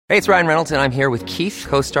Hey, it's Ryan Reynolds, and I'm here with Keith,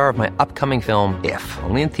 co-star of my upcoming film, If,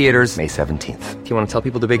 only in theaters May 17th. Do you want to tell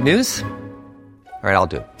people the big news? All right, I'll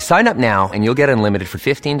do it. Sign up now and you'll get unlimited for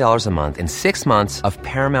 $15 a month and 6 months of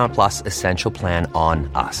Paramount Plus Essential Plan on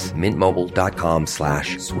us.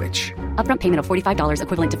 MintMobile.com/switch. Upfront payment of $45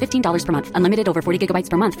 equivalent to $15 per month. Unlimited over 40 gigabytes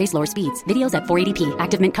per month. Face lower speeds. Videos at 480p.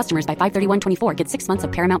 Active Mint customers by 531.24 get 6 months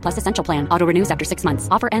of Paramount Plus Essential Plan. Auto renews after 6 months.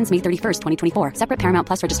 Offer ends May 31st, 2024. Separate Paramount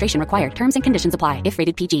Plus registration required. Terms and conditions apply if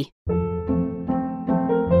rated PG.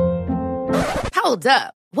 Hold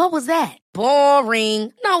up. What was that?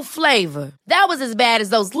 Boring. No flavor. That was as bad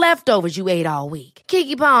as those leftovers you ate all week.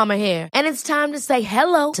 Keke Palmer here, and it's time to say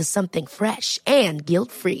hello to something fresh and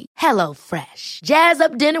guilt-free. Hello Fresh. Jazz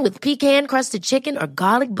up dinner with pecan-crusted chicken or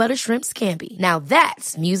garlic butter shrimp scampi. Now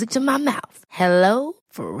that's music to my mouth. Hello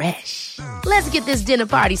Fresh. Let's get this dinner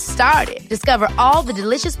party started. Discover all the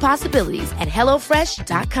delicious possibilities at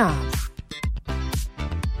hellofresh.com.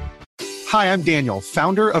 Hi, I'm Daniel,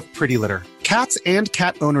 founder of Pretty Litter. Cats and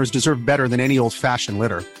cat owners deserve better than any old-fashioned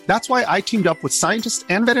litter. That's why I teamed up with scientists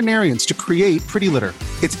and veterinarians to create Pretty Litter.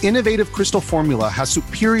 Its innovative crystal formula has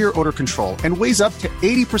superior odor control and weighs up to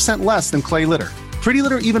 80% less than clay litter. Pretty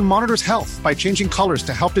Litter even monitors health by changing colors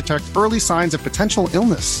to help detect early signs of potential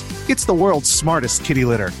illness. It's the world's smartest kitty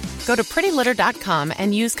litter. Go to prettylitter.com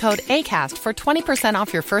and use code ACAST for 20%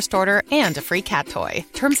 off your first order and a free cat toy.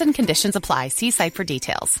 Terms and conditions apply. See site for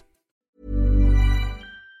details.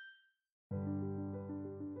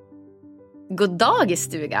 God dag i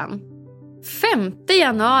stugan. 5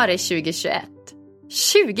 januari 2021.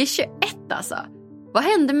 2021 alltså. Vad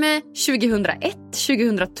hände med 2001,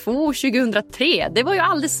 2002, 2003? Det var ju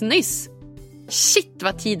alldeles nyss. Shit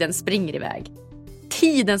vad tiden springer iväg.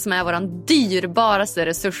 Tiden som är våran dyrbaraste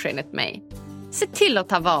resurs enligt mig. Se till att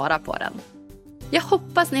ta vara på den. Jag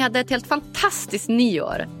hoppas ni hade ett helt fantastiskt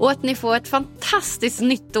nyår och att ni får ett fantastiskt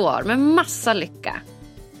nytt år med massa lycka.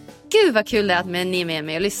 Gud vad kul det är att ni är med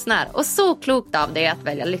mig och lyssnar. Och så klokt av det att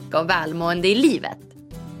välja lycka och välmående i livet.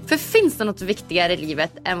 För finns det något viktigare i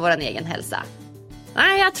livet än vår egen hälsa?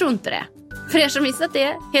 Nej, jag tror inte det. För er som missat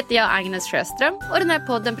det heter jag Agnes Sjöström. Och den här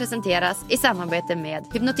podden presenteras i samarbete med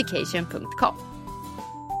hypnotication.com.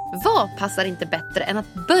 Vad passar inte bättre än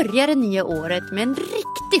att börja det nya året med en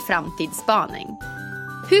riktig framtidsspaning?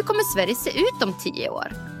 Hur kommer Sverige se ut om 10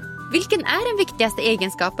 år? Vilken är den viktigaste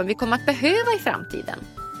egenskapen vi kommer att behöva i framtiden?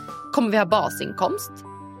 Kommer vi ha basinkomst?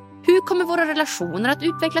 Hur kommer våra relationer att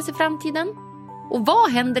utvecklas i framtiden? Och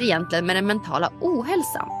vad händer egentligen med den mentala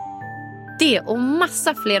ohälsan? Det och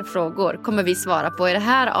massa fler frågor kommer vi svara på i det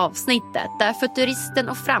här avsnittet där futuristen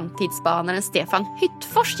och framtidsspanaren Stefan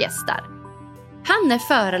Hyttfors gästar. Han är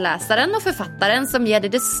föreläsaren och författaren som ger dig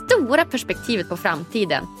det stora perspektivet på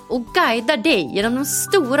framtiden och guidar dig genom de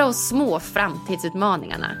stora och små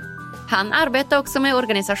framtidsutmaningarna. Han arbetar också med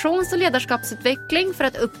organisations- och ledarskapsutveckling för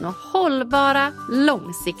att uppnå hållbara,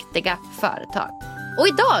 långsiktiga företag. Och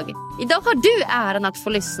idag har du äran att få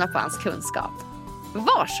lyssna på hans kunskap.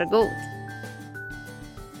 Varsågod!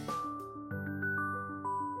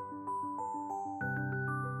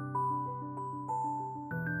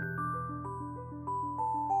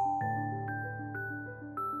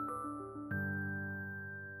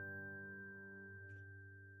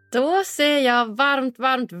 Då säger jag varmt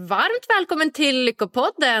välkommen till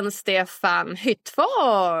Lyckopodden, Stefan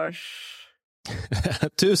Hyttfors.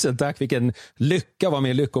 Tusen tack, vilken lycka var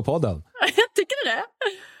med i Lyckopodden. Tycker du det?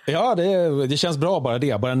 Ja, det känns bra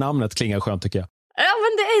bara namnet klingar skönt tycker jag. Ja,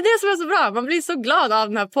 men det är det som är så bra. Man blir så glad av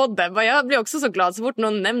den här podden. Jag blir också så glad så fort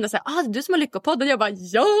någon nämner så här, det är du som har Lyckopodden. Jag bara,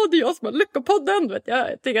 ja, det är jag som har Lyckopodden. Vet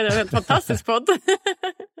jag tycker det är en helt fantastisk podd.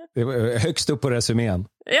 Det var högst upp på resumén.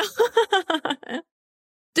 Ja.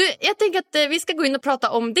 Du, jag tänker att vi ska gå in och prata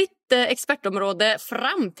om ditt expertområde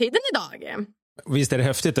framtiden idag. Visst är det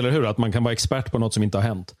häftigt, eller hur? Att man kan vara expert på något som inte har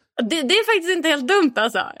hänt. Det är faktiskt inte helt dumt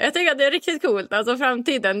alltså. Jag tycker att det är riktigt coolt. Alltså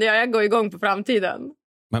framtiden, jag går igång på framtiden.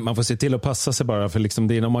 Men man får se till att passa sig bara. För liksom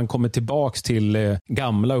det är när man kommer tillbaks till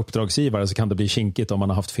gamla uppdragsgivare så kan det bli kinkigt om man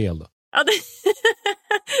har haft fel då. Ja,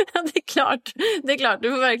 det är klart. Det är klart.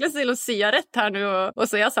 Du får verkligen se till att säga rätt här nu och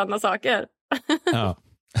säga sanna saker. Ja.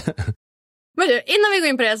 Men du, innan vi går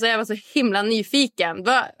in på det så är jag så himla nyfiken.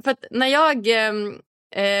 För att när jag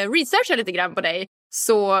researchade lite grann på dig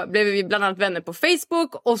så blev vi bland annat vänner på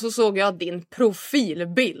Facebook och så såg jag din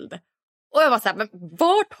profilbild. Och jag var så här, men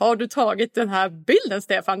vart har du tagit den här bilden,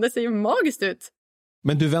 Stefan? Det ser ju magiskt ut.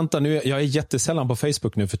 Men du, vänta nu, jag är jättesällan på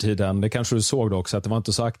Facebook nu för tiden. Det kanske du såg då också, att det var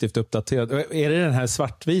inte så aktivt uppdaterat. Är det den här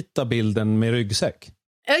svartvita bilden med ryggsäck?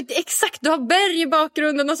 Exakt, du har berg i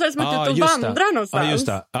bakgrunden och så är det som att du är ute och vandrar någonstans. Ja, just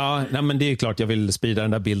det. Ja, nej, men det är klart jag vill sprida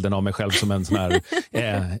den där bilden av mig själv som en sån här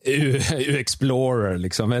explorer.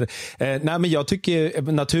 Liksom. Men jag tycker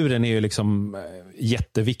naturen är ju liksom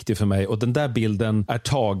jätteviktig för mig. Och den där bilden är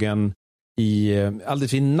tagen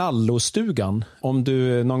alldeles vid Nallostugan. Om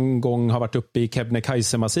du någon gång har varit uppe i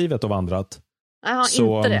Kebnekaise-massivet och vandrat. Jag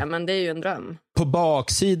har inte det, men det är ju en dröm. På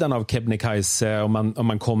baksidan av Kebnekaise, om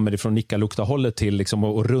man kommer ifrån Nikkaluokta-hållet till liksom,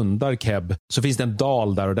 och rundar Keb, så finns det en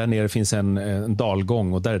dal där och där nere finns en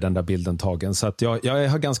dalgång och där är den där bilden tagen. Så att jag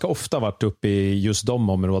har ganska ofta varit uppe i just de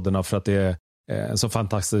områdena för att det är en så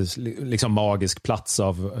fantastisk, liksom magisk plats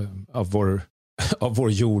av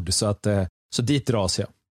vår jord. Så dit dras jag.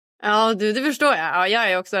 Ja, det förstår jag. Ja,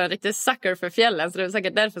 jag är också en riktig sucker för fjällen, så det är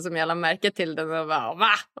säkert därför som jag la märke till den och bara,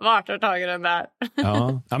 vart har tagit den där?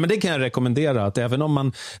 Ja, men det kan jag rekommendera, att även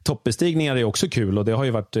om toppbestigningar är också kul och det har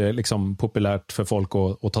ju varit liksom populärt för folk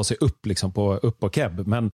att ta sig upp liksom upp på Keb,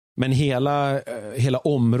 men hela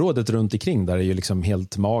området runt omkring där är ju liksom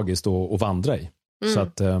helt magiskt att vandra i. Så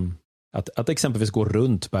att exempelvis gå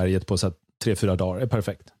runt berget på 3-4 dagar är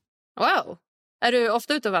perfekt. Wow, är du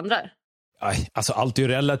ofta ute och vandrar? Alltså allt är ju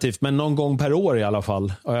relativt, men någon gång per år i alla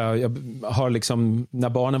fall. Jag har liksom, när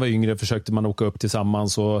barnen var yngre försökte man åka upp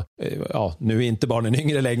tillsammans och nu är inte barnen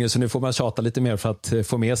yngre längre så nu får man tjata lite mer för att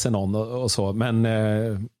få med sig någon och så. Men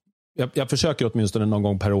jag försöker åtminstone någon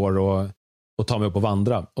gång per år och ta mig upp och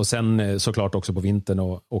vandra. Och sen såklart också på vintern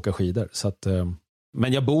och åka skidor. Så att,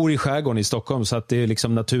 men jag bor i skärgården i Stockholm så att det är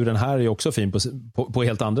liksom, naturen här är också fin på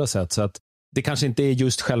helt andra sätt. Så att det kanske inte är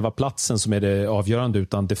just själva platsen som är det avgörande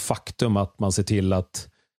utan det faktum att man ser till att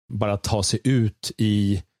bara ta sig ut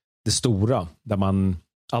i det stora där man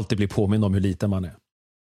alltid blir påmind om hur liten man är.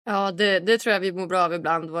 Ja, det tror jag vi mår bra av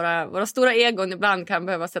ibland. Våra stora egon ibland kan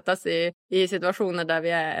behöva sättas i situationer där vi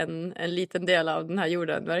är en liten del av den här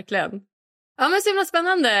jorden, verkligen. Ja, men så himla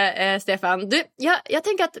spännande, Stefan. Jag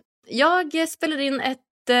tänker att jag spelar in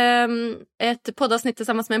ett poddavsnitt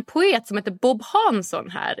tillsammans med en poet som heter Bob Hansson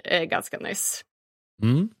här ganska nyss.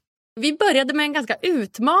 Vi började med en ganska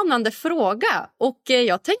utmanande fråga och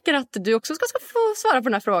jag tänker att du också ska få svara på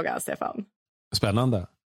den här frågan, Stefan. Spännande.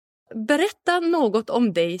 Berätta något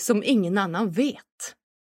om dig som ingen annan vet.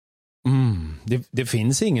 Det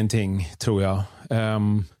finns ingenting, tror jag.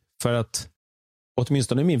 För att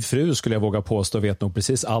åtminstone min fru skulle jag våga påstå vet nog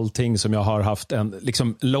precis allting som jag har haft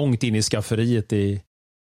liksom långt in i skafferiet i.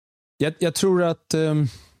 Jag tror att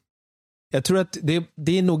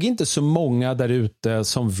det är nog inte så många där ute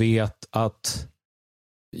som vet att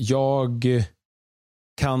jag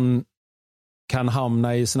kan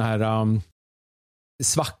hamna i såna här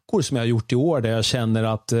svackor som jag har gjort i år där jag känner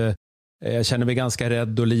att jag känner mig ganska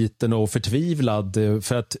rädd och liten och förtvivlad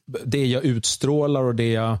för att det jag utstrålar och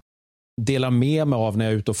det jag delar med mig av när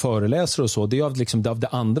jag är ute och föreläser och så, det är av det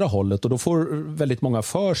andra hållet och då får väldigt många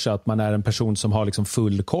för sig att man är en person som har liksom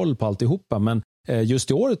full koll på alltihopa, men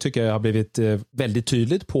just i år tycker jag har blivit väldigt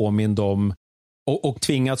tydligt påmind om och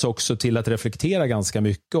tvingats också till att reflektera ganska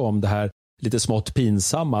mycket om det här lite smått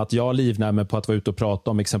pinsamma, att jag livnär mig på att vara ute och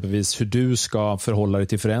prata om exempelvis hur du ska förhålla dig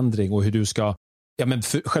till förändring och hur du ska,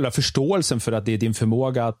 själva förståelsen för att det är din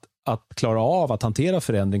förmåga att klara av att hantera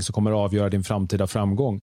förändring som kommer att avgöra din framtida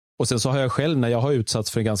framgång. Och sen så har jag själv, när jag har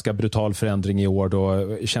utsatts för en ganska brutal förändring i år,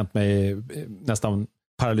 då känt mig nästan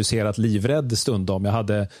paralyserat livrädd stundom. Jag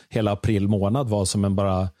hade hela april månad var som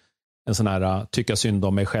en sån här tycka synd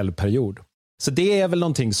om mig själv-period. Så det är väl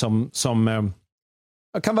någonting som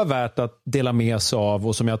kan vara värt att dela med sig av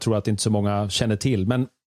och som jag tror att inte så många känner till. Men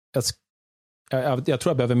jag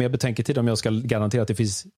tror jag behöver mer betänketid om jag ska garantera att det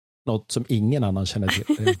finns något som ingen annan känner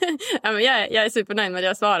till. Ja, men jag är supernöjd med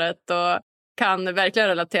det svaret och kan verkligen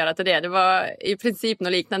relatera till det. Det var i princip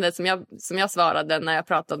något liknande som jag svarade när jag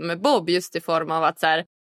pratade med Bob, just i form av att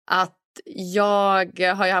jag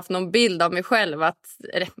har ju haft någon bild av mig själv,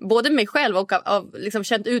 både mig själv och av liksom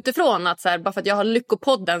känt utifrån att bara för att jag har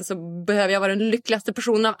Lyckopodden så behöver jag vara den lyckligaste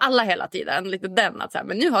personen av alla hela tiden. Lite den att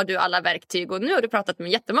men nu har du alla verktyg och nu har du pratat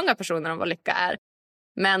med jättemånga personer om vad lycka är.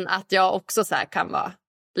 Men att jag också kan vara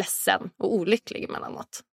ledsen och olycklig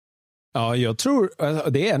emellanåt. Ja, jag tror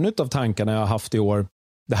det är en av tankarna jag har haft i år.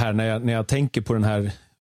 Det här när jag tänker på den här,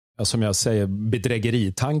 som jag säger,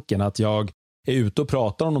 bedrägeritanken, att jag är ute och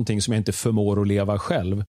pratar om någonting som jag inte förmår att leva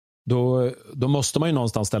själv. Då måste man ju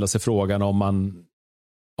någonstans ställa sig frågan om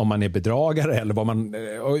man är bedragare eller vad man,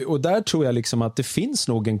 och där tror jag liksom att det finns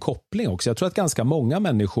nog en koppling också. Jag tror att ganska många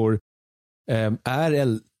människor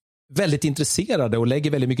är väldigt intresserade och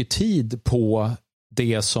lägger väldigt mycket tid på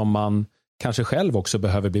det som man kanske själv också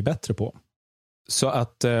behöver bli bättre på. Så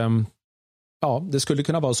att ja, det skulle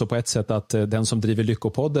kunna vara så på ett sätt att den som driver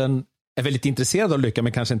Lyckopodden är väldigt intresserad av lycka,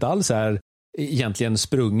 men kanske inte alls är egentligen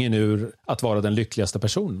sprungen ur att vara den lyckligaste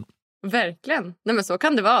personen. Verkligen. Nej, men så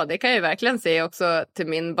kan det vara. Det kan jag ju verkligen se också till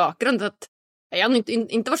min bakgrund. Att jag har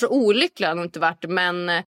inte varit så olycklig, har nog inte varit,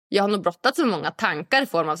 men jag har nog brottats med många tankar i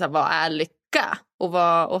form av så här, vad är lycka? Och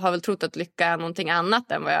har väl trott att lycka är någonting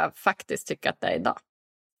annat än vad jag faktiskt tycker att det är idag.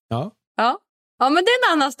 Ja. Ja, men det är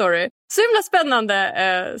en annan story. Så himla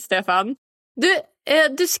spännande, Stefan.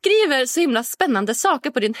 Du skriver så himla spännande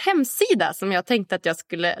saker på din hemsida som jag tänkte att jag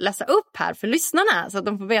skulle läsa upp här för lyssnarna så att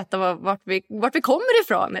de får veta vart vi kommer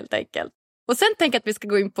ifrån helt enkelt. Och sen tänker jag att vi ska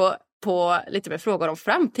gå in på lite mer frågor om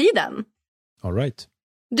framtiden. All right.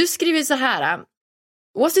 Du skriver så här: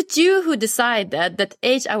 Was it you who decided that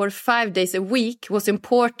 8 hours 5 days a week was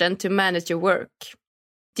important to manage your work?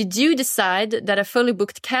 Did you decide that a fully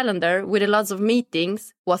booked calendar with a lot of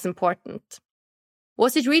meetings was important?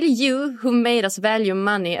 Was it really you who made us value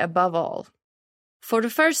money above all? For the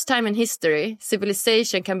first time in history,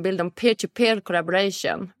 civilization can build on peer-to-peer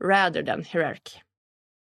collaboration rather than hierarchy.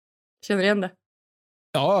 Känner du igen det?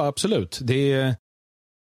 Ja, absolut.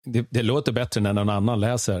 Det låter bättre när någon annan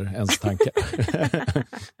läser ens tankar.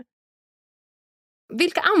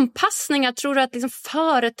 Vilka anpassningar tror du att liksom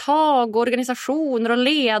företag, organisationer och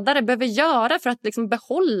ledare behöver göra för att liksom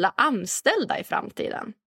behålla anställda i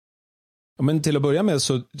framtiden? Men till att börja med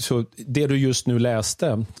så det du just nu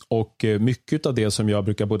läste och mycket av det som jag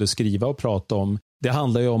brukar både skriva och prata om, det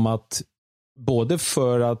handlar ju om att både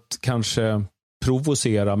för att kanske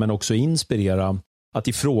provocera men också inspirera, att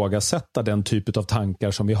ifrågasätta den typ av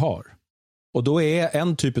tankar som vi har. Och då är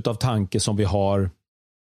en typ av tanke som vi har,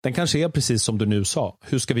 den kanske är precis som du nu sa.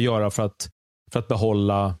 Hur ska vi göra för att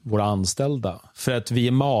behålla våra anställda? För att vi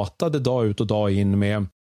är matade dag ut och dag in med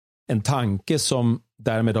en tanke som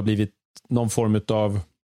därmed har blivit någon form av,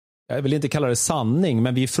 jag vill inte kalla det sanning,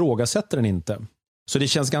 men vi ifrågasätter den inte. Så det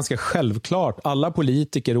känns ganska självklart. Alla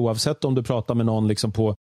politiker, oavsett om du pratar med någon liksom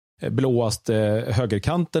på blåaste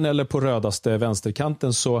högerkanten eller på rödaste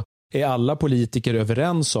vänsterkanten, så är alla politiker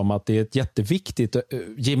överens om att det är ett jätteviktigt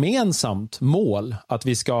gemensamt mål att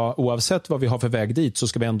vi ska, oavsett vad vi har för väg dit, så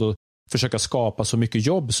ska vi ändå försöka skapa så mycket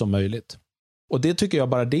jobb som möjligt. Och det tycker jag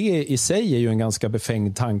bara det i sig är ju en ganska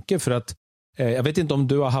befängd tanke, för att jag vet inte om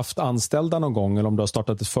du har haft anställda någon gång eller om du har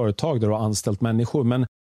startat ett företag där du har anställt människor, men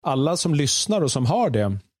alla som lyssnar och som har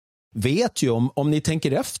det vet ju om ni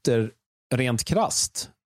tänker efter rent krasst,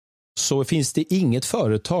 så finns det inget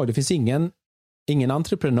företag, det finns ingen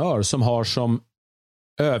entreprenör som har som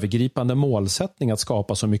övergripande målsättning att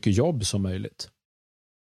skapa så mycket jobb som möjligt.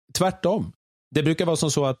 Tvärtom. Det brukar vara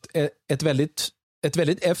som så att ett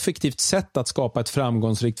väldigt effektivt sätt att skapa ett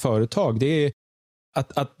framgångsrikt företag, det är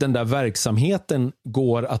att den där verksamheten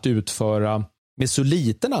går att utföra med så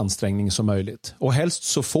liten ansträngning som möjligt och helst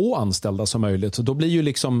så få anställda som möjligt. Så då blir ju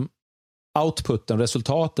liksom outputen,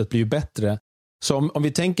 resultatet blir ju bättre. Så om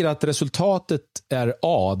vi tänker att resultatet är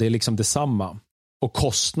A, det är liksom detsamma, och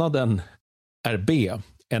kostnaden är B,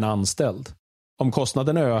 en anställd. Om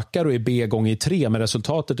kostnaden ökar och är B gånger 3 men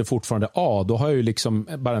resultatet är fortfarande A, då har jag ju liksom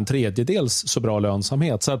bara en tredjedels så bra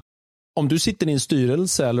lönsamhet. Så att om du sitter i en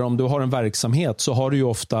styrelse eller om du har en verksamhet, så har du ju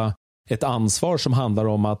ofta ett ansvar som handlar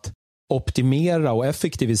om att optimera och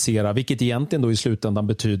effektivisera, vilket egentligen då i slutändan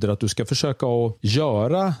betyder att du ska försöka att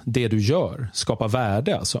göra det du gör, skapa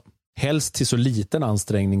värde alltså. Helst till så liten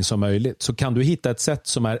ansträngning som möjligt. Så kan du hitta ett sätt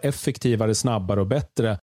som är effektivare, snabbare och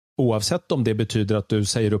bättre, oavsett om det betyder att du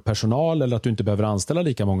säger upp personal eller att du inte behöver anställa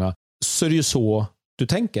lika många, så är det ju så du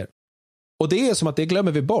tänker. Och det är som att det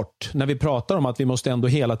glömmer vi bort när vi pratar om att vi måste ändå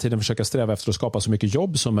hela tiden försöka sträva efter att skapa så mycket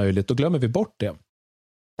jobb som möjligt. Då glömmer vi bort det.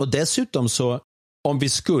 Och dessutom så, om vi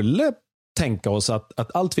skulle tänka oss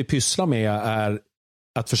att allt vi pysslar med är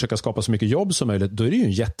att försöka skapa så mycket jobb som möjligt, då är det ju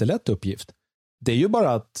en jättelätt uppgift. Det är ju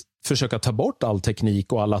bara att försöka ta bort all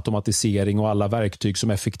teknik och all automatisering och alla verktyg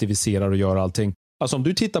som effektiviserar och gör allting. Alltså om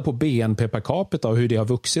du tittar på BNP per capita och hur det har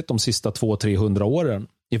vuxit de sista 200-300 åren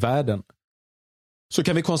i världen, så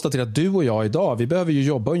kan vi konstatera att du och jag idag, vi behöver ju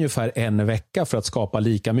jobba ungefär 1 vecka för att skapa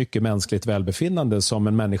lika mycket mänskligt välbefinnande som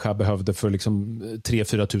en människa behövde för liksom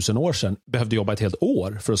 3-4 tusen år sedan. Behövde jobba ett helt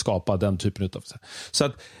år för att skapa den typen av... Så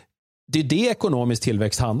att det är det ekonomisk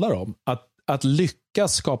tillväxt handlar om. Att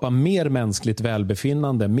lyckas skapa mer mänskligt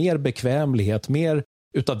välbefinnande, mer bekvämlighet, mer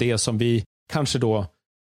utav det som vi kanske då,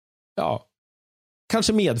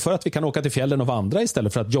 kanske medför att vi kan åka till fjällen och vandra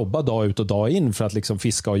istället för att jobba dag ut och dag in för att liksom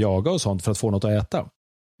fiska och jaga och sånt för att få något att äta.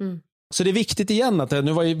 Mm. Så det är viktigt igen, att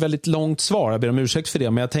nu var det ett väldigt långt svar, jag ber om ursäkt för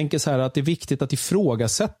det, men jag tänker så här att det är viktigt att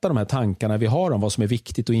ifrågasätta de här tankarna vi har om vad som är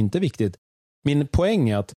viktigt och inte viktigt. Min poäng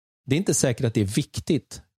är att det är inte säkert att det är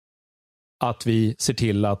viktigt att vi ser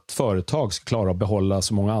till att företag ska klara att behålla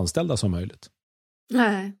så många anställda som möjligt.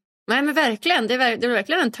 Nej, men verkligen. Det är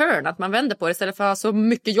verkligen en turn att man vänder på det. Istället för att ha så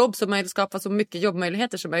mycket jobb som möjligt, skapa så mycket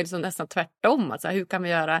jobbmöjligheter som möjligt, så nästan tvärtom. Alltså, hur kan vi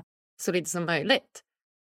göra så lite som möjligt?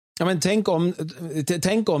 Ja, men tänk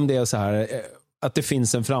om det är så här, att det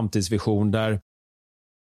finns en framtidsvision där...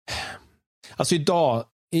 Alltså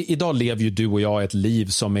idag lever ju du och jag ett liv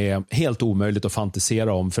som är helt omöjligt att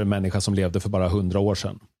fantisera om för en människa som levde för bara 100 år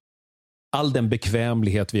sedan. All den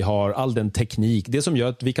bekvämlighet vi har, all den teknik, det som gör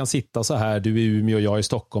att vi kan sitta så här, du i Umeå och jag i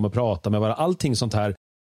Stockholm och prata med varandra, allting sånt här,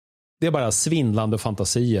 det är bara svindlande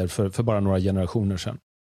fantasier för bara några generationer sedan.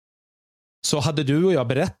 Så hade du och jag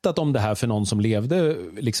berättat om det här för någon som levde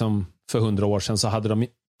liksom för 100 år sedan, så hade de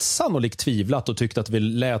sannolikt tvivlat och tyckt att vi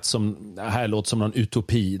låter som någon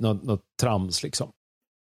utopi, något trams liksom.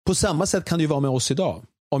 På samma sätt kan det ju vara med oss idag.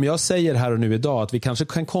 Om jag säger här och nu idag att vi kanske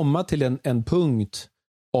kan komma till en punkt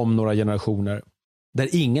om några generationer där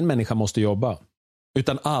ingen människa måste jobba,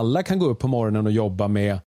 utan alla kan gå upp på morgonen och jobba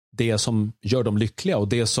med det som gör dem lyckliga och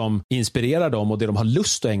det som inspirerar dem och det de har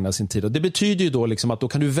lust att ägna sin tid. Och det betyder ju då liksom att då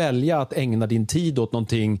kan du välja att ägna din tid åt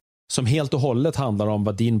någonting som helt och hållet handlar om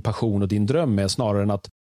vad din passion och din dröm är, snarare än att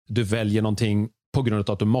du väljer någonting på grund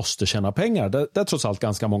av att du måste tjäna pengar. Där trots allt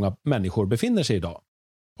ganska många människor befinner sig idag.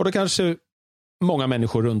 Och då kanske många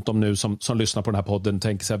människor runt om nu som lyssnar på den här podden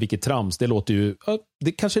tänker så här, vilket trams,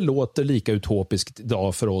 det kanske låter lika utopiskt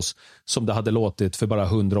idag för oss som det hade låtit för bara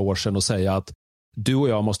 100 år sedan att säga att du och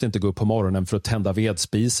jag måste inte gå upp på morgonen för att tända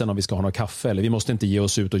vedspisen om vi ska ha någon kaffe, eller vi måste inte ge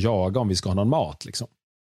oss ut och jaga om vi ska ha någon mat liksom.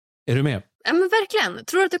 Är du med? Ja, men verkligen.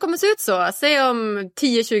 Tror du att det kommer se ut så? Säg om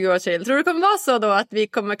 10-20 år till. Tror du det kommer vara så då att vi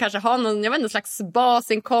kommer kanske ha någon slags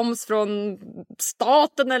basinkomst från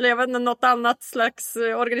staten eller något annat slags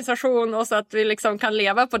organisation, och så att vi liksom kan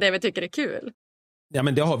leva på det vi tycker är kul? Ja,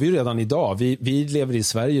 men det har vi ju redan idag. Vi lever i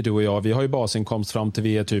Sverige, du och jag. Vi har ju basinkomst fram till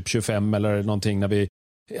vi är typ 25 eller någonting. När vi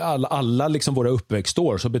alla liksom våra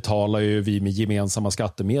uppväxtår så betalar ju vi med gemensamma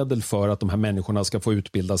skattemedel för att de här människorna ska få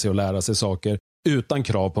utbilda sig och lära sig saker utan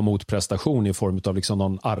krav på motprestation i form av liksom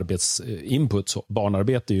någon arbetsinput. Så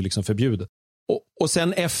barnarbete är ju liksom förbjudet. Och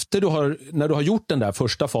sen efter när du har gjort den där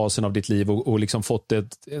första fasen av ditt liv och liksom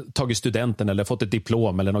tagit studenten eller fått ett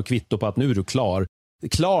diplom eller något kvitto på att nu är du klar.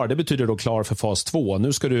 Klar, det betyder då klar för fas 2.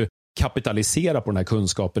 Nu ska du kapitalisera på den här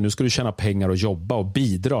kunskapen. Nu ska du tjäna pengar och jobba och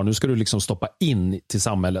bidra. Nu ska du liksom stoppa in till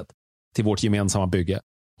samhället, till vårt gemensamma bygge.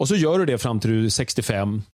 Och så gör du det fram till du är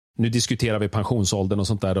 65. Nu diskuterar vi pensionsåldern och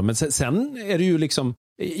sånt där. Men sen är det ju liksom,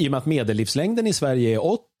 i och med att medellivslängden i Sverige är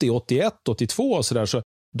 80, 81, 82 och sådär, så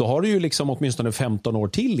då har du ju liksom åtminstone 15 år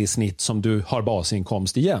till i snitt som du har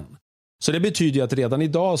basinkomst igen. Så det betyder ju att redan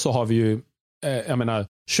idag så har vi ju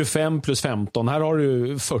 25 plus 15, här har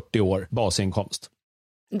du 40 år basinkomst.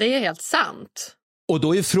 Det är helt sant. Och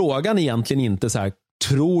då är frågan egentligen inte så här,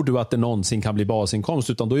 tror du att det någonsin kan bli basinkomst,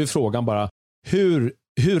 utan då är frågan bara,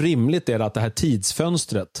 hur rimligt är det att det här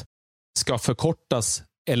tidsfönstret ska förkortas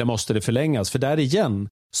eller måste det förlängas? För där igen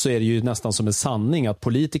så är det ju nästan som en sanning att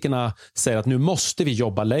politikerna säger att nu måste vi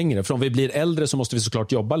jobba längre. För om vi blir äldre så måste vi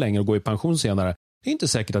såklart jobba längre och gå i pension senare. Det är inte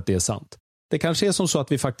säkert att det är sant. Det kanske är som så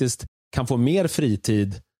att vi faktiskt kan få mer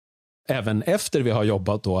fritid även efter vi har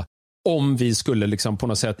jobbat då. Om vi skulle liksom på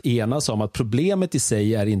något sätt enas om att problemet i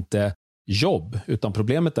sig är inte jobb, utan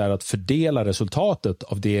problemet är att fördela resultatet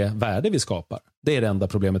av det värde vi skapar. Det är det enda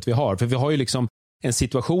problemet vi har. För vi har ju liksom en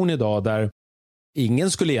situation idag där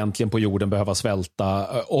ingen skulle egentligen på jorden behöva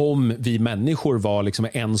svälta om vi människor var liksom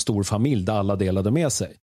en stor familj där alla delade med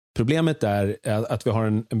sig. Problemet är att vi har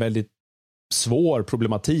en väldigt svår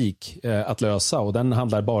problematik att lösa, och den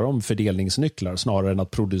handlar bara om fördelningsnycklar snarare än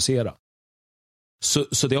att producera.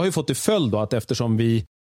 Så det har ju fått till följd då att eftersom vi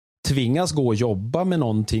tvingas gå och jobba med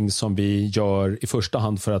någonting som vi gör i första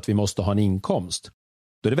hand för att vi måste ha en inkomst,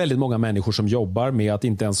 då är det väldigt många människor som jobbar med att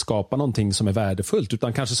inte ens skapa någonting som är värdefullt,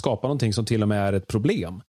 utan kanske skapa någonting som till och med är ett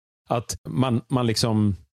problem. Att man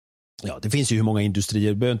liksom, ja, det finns ju hur många industrier,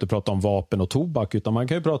 vi behöver inte prata om vapen och tobak, utan man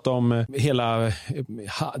kan ju prata om hela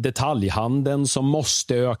detaljhandeln som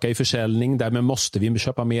måste öka i försäljning. Därmed måste vi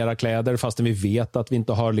köpa mera kläder fastän vi vet att vi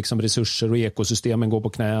inte har liksom resurser och ekosystemen går på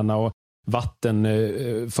knäna och vatten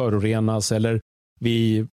förorenas, eller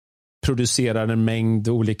vi producerar en mängd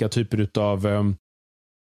olika typer av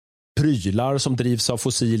prylar som drivs av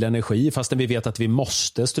fossil energi fastän vi vet att vi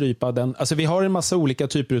måste strypa den. Alltså vi har en massa olika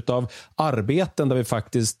typer av arbeten där vi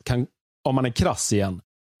faktiskt kan, om man är krass igen,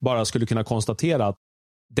 bara skulle kunna konstatera att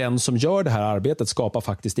den som gör det här arbetet skapar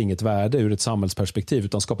faktiskt inget värde ur ett samhällsperspektiv,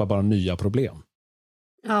 utan skapar bara nya problem.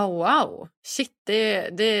 Ja, wow. Shit,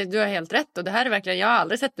 du har helt rätt. Och det här är verkligen, jag har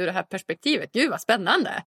aldrig sett ur det här perspektivet. Gud vad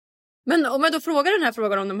spännande. Men om jag då frågar den här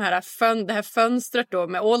frågan om det här fönstret då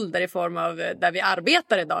med ålder i form av där vi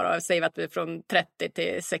arbetar idag då, säger vi att vi är från 30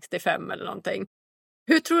 till 65 eller någonting.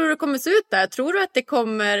 Hur tror du det kommer se ut där? Tror du att det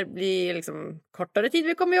kommer bli liksom kortare tid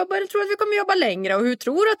vi kommer jobba eller tror du att vi kommer jobba längre? Och hur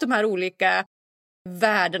tror du att de här olika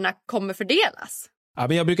värdena kommer fördelas? Ja,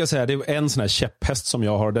 men jag brukar säga det är en sån här käpphäst som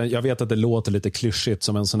jag har. Jag vet att det låter lite klyschigt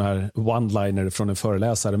som en sån här one-liner från en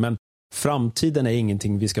föreläsare. Men framtiden är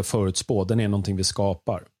ingenting vi ska förutspå. Den är någonting vi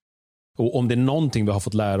skapar. Och om det är någonting vi har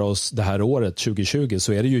fått lära oss det här året 2020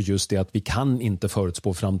 så är det ju just det att vi kan inte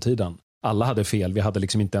förutspå framtiden. Alla hade fel. Vi hade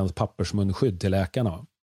liksom inte ens pappersmunskydd till läkarna.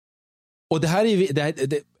 Och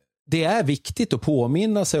det är viktigt att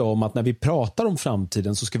påminna sig om att när vi pratar om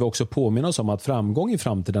framtiden så ska vi också påminna oss om att framgång i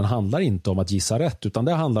framtiden handlar inte om att gissa rätt utan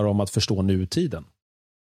det handlar om att förstå nutiden.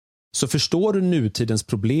 Så förstår du nutidens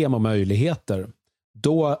problem och möjligheter,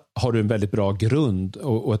 då har du en väldigt bra grund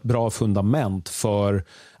och ett bra fundament för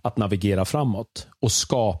att navigera framåt och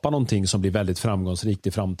skapa någonting som blir väldigt framgångsrikt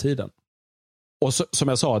i framtiden. Och så, som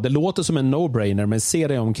jag sa, det låter som en no-brainer, men ser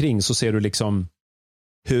dig omkring så ser du liksom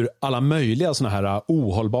hur alla möjliga såna här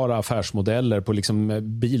ohållbara affärsmodeller på liksom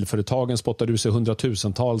bilföretagen spottar ur sig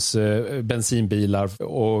hundratusentals bensinbilar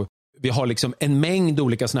och vi har liksom en mängd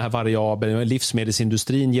olika såna här variabler.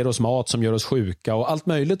 Livsmedelsindustrin ger oss mat som gör oss sjuka och allt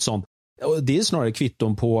möjligt sånt. Och det är snarare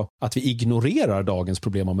kvitton på att vi ignorerar dagens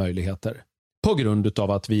problem och möjligheter på grund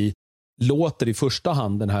av att vi låter i första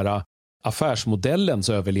hand den här affärsmodellens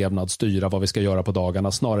överlevnad styra vad vi ska göra på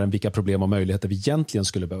dagarna snarare än vilka problem och möjligheter vi egentligen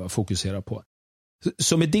skulle behöva fokusera på.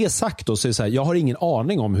 Så med det sagt då så är det så här, jag har ingen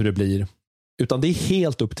aning om hur det blir utan det är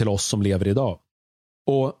helt upp till oss som lever idag.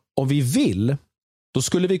 Och om vi vill, då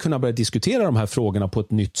skulle vi kunna börja diskutera de här frågorna på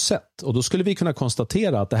ett nytt sätt och då skulle vi kunna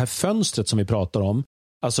konstatera att det här fönstret som vi pratar om,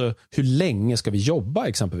 alltså hur länge ska vi jobba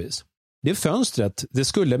exempelvis? Det fönstret, det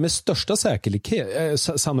skulle med största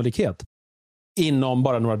sannolikhet inom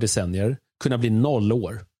bara några decennier kunna bli 0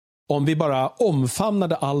 år. Om vi bara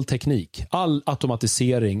omfamnade all teknik, all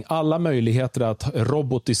automatisering, alla möjligheter att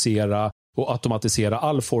robotisera och automatisera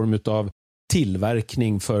all form av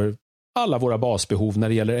tillverkning för alla våra basbehov när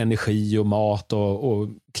det gäller energi och mat och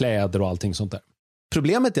kläder och allting sånt där.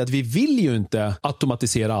 Problemet är att vi vill ju inte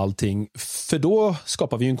automatisera allting för då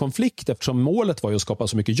skapar vi en konflikt eftersom målet var ju att skapa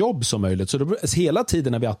så mycket jobb som möjligt. Så då, hela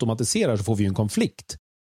tiden när vi automatiserar så får vi en konflikt.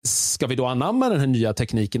 Ska vi då anamma den här nya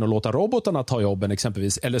tekniken och låta robotarna ta jobben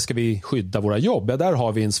exempelvis eller ska vi skydda våra jobb? Ja, där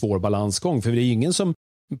har vi en svår balansgång för det är ingen som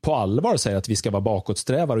på allvar säger att vi ska vara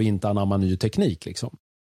bakåtsträvare och inte anamma ny teknik. Liksom.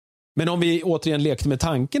 Men om vi återigen lekte med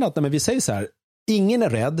tanken att vi säger så här, ingen är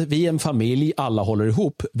rädd, vi är en familj, alla håller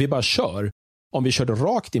ihop, vi bara kör. Om vi körde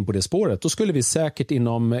rakt in på det spåret, då skulle vi säkert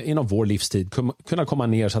inom vår livstid kunna komma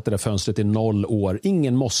ner så att det där fönstret är 0 år.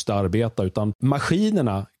 Ingen måste arbeta utan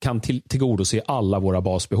maskinerna kan tillgodose alla våra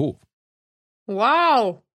basbehov.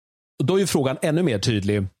 Wow! Och då är ju frågan ännu mer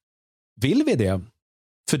tydlig. Vill vi det?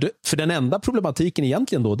 För den enda problematiken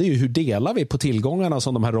egentligen då, det är ju hur delar vi på tillgångarna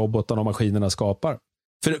som de här robotarna och maskinerna skapar.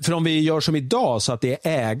 För om vi gör som idag så att det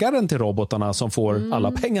är ägaren till robotarna som får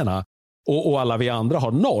alla pengarna och alla vi andra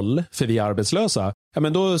har 0 för vi är arbetslösa, ja,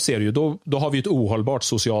 men då ser du ju, då har vi ett ohållbart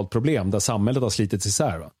socialt problem där samhället har slitits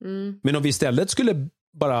isär. Va? Men om vi istället skulle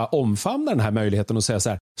bara omfamna den här möjligheten och säga så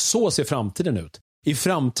här, så ser framtiden ut. I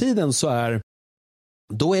framtiden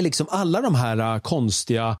då är liksom alla de här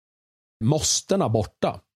konstiga måstena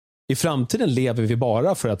borta. I framtiden lever vi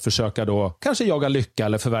bara för att försöka då kanske jaga lycka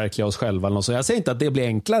eller förverkliga oss själva. Eller något så. Jag säger inte att det blir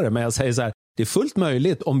enklare, men jag säger så här, det är fullt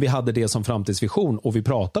möjligt om vi hade det som framtidsvision och vi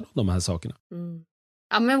pratade om de här sakerna.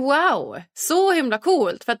 Ja men wow, så himla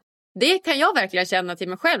coolt. För att det kan jag verkligen känna till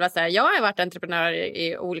mig själv. Att så här, jag har varit entreprenör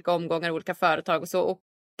i olika omgångar, olika företag och så. Och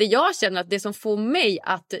det jag känner att det som får mig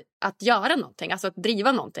att göra någonting, alltså att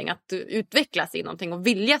driva någonting, att utvecklas i någonting och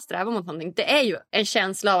vilja sträva mot någonting, det är ju en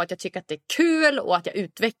känsla av att jag tycker att det är kul och att jag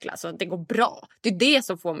utvecklas och att det går bra. Det är det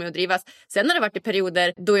som får mig att drivas. Sen har det varit i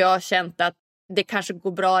perioder då jag har känt att det kanske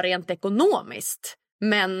går bra rent ekonomiskt,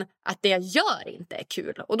 men att det jag gör inte är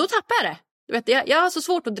kul. Och då tappar jag det. Du vet, jag har så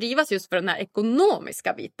svårt att drivas just för den här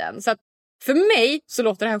ekonomiska biten. Så att för mig så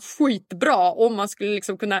låter det här skitbra om man skulle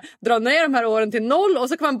liksom kunna dra ner de här åren till 0 och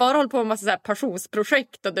så kan man bara hålla på med massa så här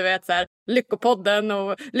passionsprojekt och du vet så här lyckopodden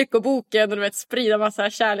och lyckoboken och du vet sprida massa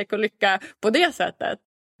kärlek och lycka på det sättet.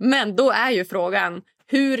 Men då är ju frågan,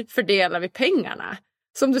 hur fördelar vi pengarna?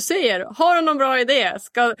 Som du säger, har du någon bra idé?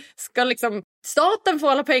 Ska liksom staten få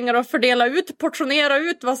alla pengar och fördela ut, portionera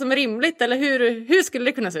ut vad som är rimligt? Eller hur skulle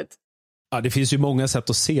det kunna se ut? Ja, det finns ju många sätt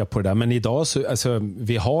att se på det där. Men idag så, alltså,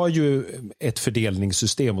 vi har ju ett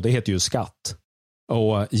fördelningssystem och det heter ju skatt.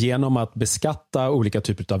 Och genom att beskatta olika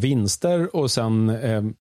typer av vinster och sen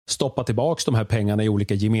stoppa tillbaka de här pengarna i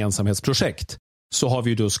olika gemensamhetsprojekt, så har vi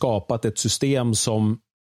ju då skapat ett system som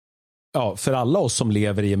för alla oss som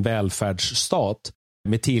lever i en välfärdsstat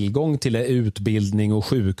med tillgång till utbildning och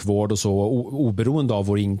sjukvård och så, oberoende av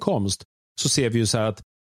vår inkomst, så ser vi ju så här att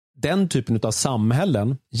den typen av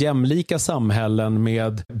samhällen, jämlika samhällen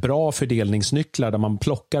med bra fördelningsnycklar där man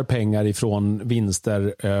plockar pengar ifrån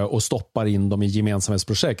vinster och stoppar in dem i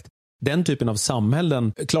gemensamhetsprojekt, den typen av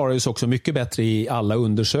samhällen klarar sig också mycket bättre i alla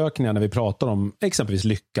undersökningar när vi pratar om exempelvis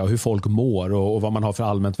lycka och hur folk mår och vad man har för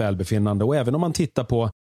allmänt välbefinnande. Och även om man tittar på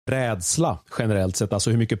rädsla generellt sett, alltså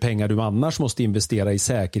hur mycket pengar du annars måste investera i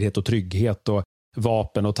säkerhet och trygghet och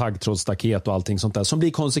vapen och taggtrådsstaket och allting sånt där, som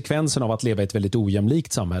blir konsekvensen av att leva i ett väldigt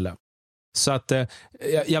ojämlikt samhälle. Så att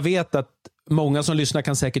jag vet att många som lyssnar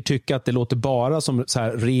kan säkert tycka att det låter bara som så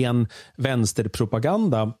här ren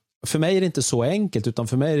vänsterpropaganda. För mig är det inte så enkelt, utan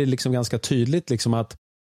för mig är det liksom ganska tydligt liksom att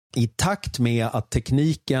i takt med att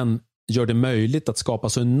tekniken gör det möjligt att skapa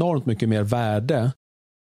så enormt mycket mer värde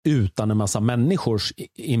utan en massa människors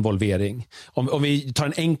involvering. Om vi tar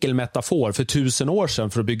en enkel metafor, för 1000 år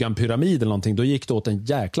sedan för att bygga en pyramid eller någonting, då gick det åt en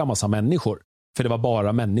jäkla massa människor. För det var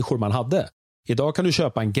bara människor man hade. Idag kan du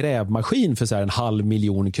köpa en grävmaskin för så här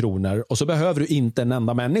 500 000 kronor och så behöver du inte en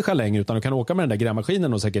enda människa längre, utan du kan åka med den där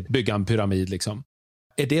grävmaskinen och säkert bygga en pyramid liksom.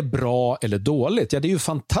 Är det bra eller dåligt? Ja, det är ju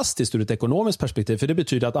fantastiskt ur ett ekonomiskt perspektiv, för det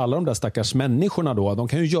betyder att alla de där stackars människorna då, de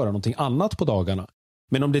kan ju göra någonting annat på dagarna.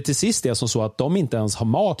 Men om det till sist är som så att de inte ens har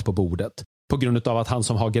mat på bordet på grund av att han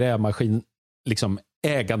som har grävmaskin, liksom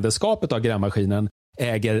ägandeskapet av grävmaskinen,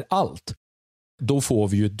 äger allt, då får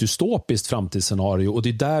vi ju ett dystopiskt framtidsscenario, och det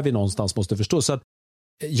är där vi någonstans måste förstå. Så att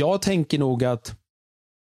jag tänker nog att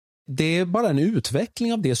det är bara en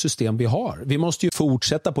utveckling av det system vi har. Vi måste ju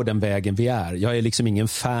fortsätta på den vägen vi är. Jag är liksom ingen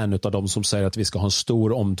fan av de som säger att vi ska ha en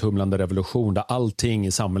stor omtumlande revolution där allting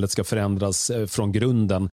i samhället ska förändras från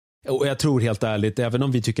grunden. Och jag tror helt ärligt, även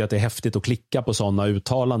om vi tycker att det är häftigt att klicka på sådana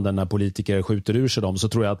uttalanden när politiker skjuter ur sig dem, så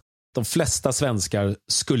tror jag att de flesta svenskar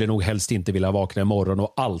skulle nog helst inte vilja vakna imorgon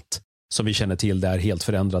och allt som vi känner till det är helt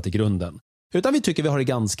förändrat i grunden. Utan vi tycker vi har det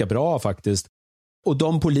ganska bra faktiskt. Och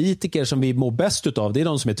de politiker som vi mår bäst utav, det är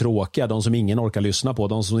de som är tråkiga, de som ingen orkar lyssna på,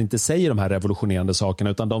 de som inte säger de här revolutionerande sakerna,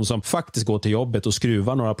 utan de som faktiskt går till jobbet och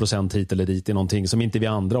skruvar några procent hit eller dit i någonting som inte vi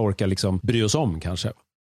andra orkar liksom bry oss om kanske.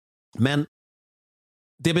 Men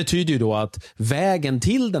det betyder ju då att vägen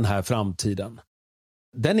till den här framtiden,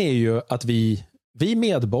 den är ju att vi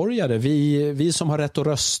medborgare, vi som har rätt att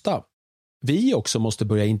rösta, vi också måste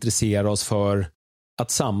börja intressera oss för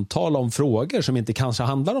att samtala om frågor som inte kanske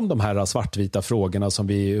handlar om de här svartvita frågorna som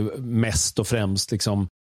vi mest och främst liksom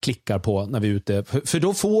klickar på när vi är ute. För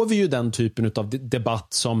då får vi ju den typen av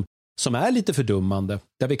debatt som är lite fördummande,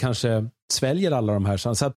 där vi kanske sväljer alla de här.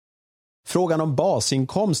 Så att frågan om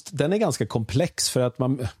basinkomst, den är ganska komplex, för att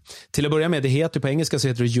man, till att börja med, det heter på engelska så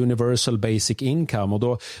heter det Universal Basic Income,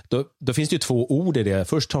 och då finns det ju två ord i det.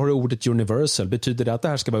 Först har du ordet universal, betyder det att det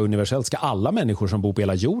här ska vara universellt? Ska alla människor som bor på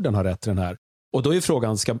hela jorden ha rätt till den här? Och då är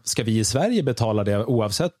frågan, ska vi i Sverige betala det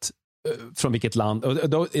oavsett från vilket land? Och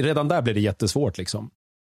då, redan där blir det jättesvårt liksom.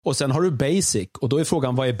 Och sen har du basic, och då är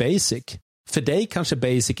frågan, vad är basic? För dig kanske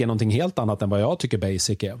basic är någonting helt annat än vad jag tycker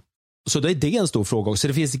basic är. Så då är det en stor fråga. Så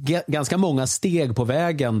det finns ganska många steg på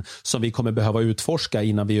vägen som vi kommer behöva utforska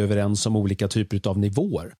innan vi är överens om olika typer av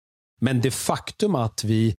nivåer. Men det faktum att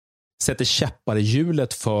vi sätter käppar i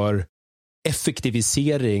hjulet för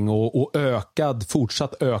effektivisering och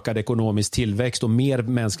fortsatt ökad ekonomisk tillväxt och mer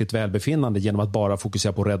mänskligt välbefinnande genom att bara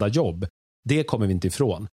fokusera på att rädda jobb, det kommer vi inte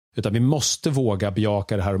ifrån. Utan vi måste våga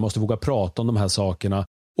bejaka det här och måste våga prata om de här sakerna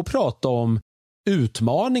och prata om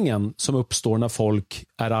utmaningen som uppstår när folk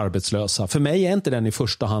är arbetslösa. För mig är inte den i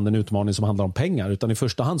första hand en utmaning som handlar om pengar, utan i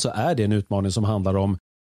första hand så är det en utmaning som handlar om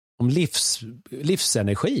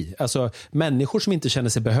livsenergi. Alltså människor som inte känner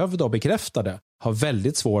sig behövda och bekräftade har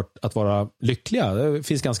väldigt svårt att vara lyckliga. Det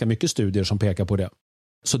finns ganska mycket studier som pekar på det.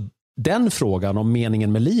 Så den frågan om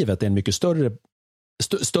meningen med livet är en mycket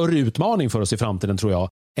större utmaning för oss i framtiden, tror jag,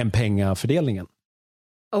 än pengafördelningen.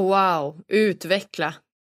 Wow, utveckla.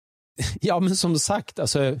 Ja, men som sagt,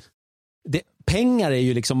 alltså, pengar är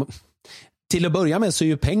ju liksom, till att börja med så är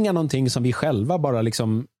ju pengar någonting som vi själva bara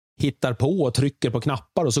liksom hittar på och trycker på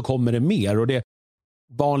knappar och så kommer det mer. Och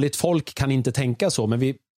vanligt folk kan inte tänka så, men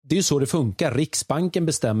det är ju så det funkar. Riksbanken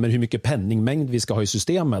bestämmer hur mycket penningmängd vi ska ha i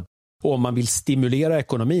systemet. Och om man vill stimulera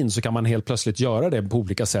ekonomin så kan man helt plötsligt göra det på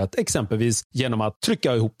olika sätt. Exempelvis genom att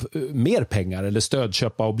trycka ihop mer pengar eller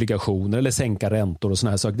stödköpa obligationer eller sänka räntor och såna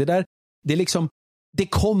här saker. Det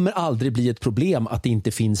kommer aldrig bli ett problem att det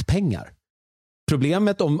inte finns pengar.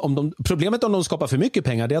 Problemet om de skapar för mycket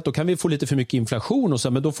pengar, det är att då kan vi få lite för mycket inflation och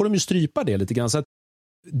så, men då får de ju strypa det lite grann. Så att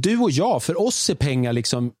du och jag, för oss är pengar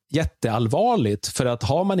liksom jätteallvarligt, för att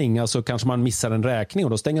har man inga så kanske man missar en räkning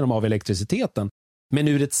och då stänger de av elektriciteten. Men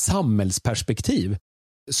ur ett samhällsperspektiv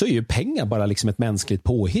så är ju pengar bara liksom ett mänskligt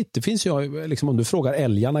påhitt. Det finns ju liksom, om du frågar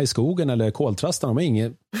älgarna i skogen eller koltrastarna, de har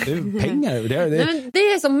inget pengar. Det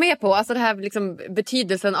är som med på, alltså det här liksom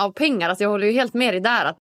betydelsen av pengar. Alltså jag håller ju helt med dig där,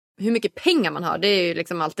 att hur mycket pengar man har, det är ju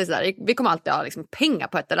liksom alltid så där. Vi kommer alltid ha liksom pengar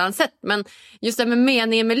på ett eller annat sätt. Men just det med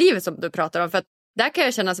meningen med livet som du pratar om, för att där kan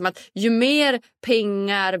jag känna som att ju mer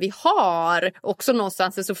pengar vi har, också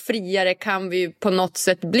någonstans desto friare kan vi på något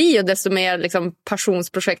sätt bli, och desto mer liksom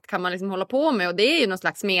passionsprojekt kan man liksom hålla på med, och det är ju någon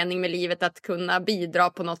slags mening med livet att kunna bidra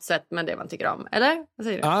på något sätt med det man tycker om, eller? Vad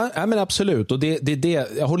säger du? Ja, men absolut, och det,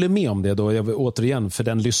 jag håller med om det då. Återigen, för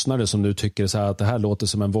den lyssnare som nu tycker så här att det här låter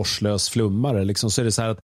som en vårdslös flummare liksom, så är det så här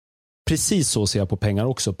att precis så ser jag på pengar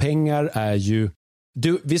också. Pengar är ju,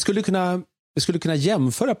 vi skulle kunna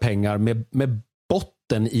jämföra pengar med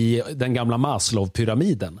botten i den gamla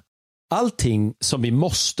Maslow-pyramiden. Allting som vi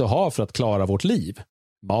måste ha för att klara vårt liv,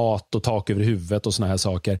 mat och tak över huvudet och såna här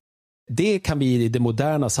saker, det kan vi i det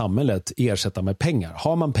moderna samhället ersätta med pengar.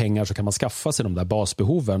 Har man pengar så kan man skaffa sig de där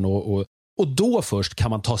basbehoven, och då först kan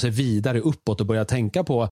man ta sig vidare uppåt och börja tänka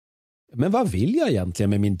på, men vad vill jag egentligen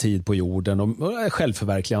med min tid på jorden, och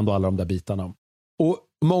självförverkligande och alla de där bitarna. Och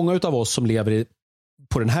många av oss som lever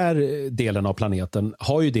på den här delen av planeten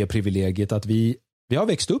har ju det privilegiet att vi har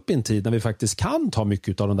växt upp i en tid när vi faktiskt kan ta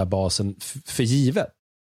mycket av den där basen för givet.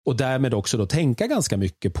 Och därmed också då tänka ganska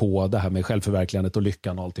mycket på det här med självförverkligandet och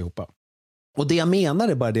lyckan och alltihopa. Och det jag menar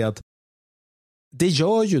är bara det att det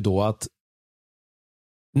gör ju då att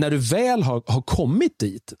när du väl har kommit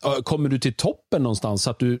dit, kommer du till toppen någonstans, så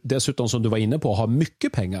att du dessutom, som du var inne på, har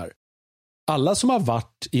mycket pengar. Alla som har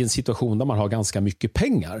varit i en situation där man har ganska mycket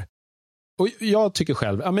pengar, och jag tycker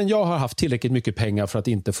själv, jag har haft tillräckligt mycket pengar för att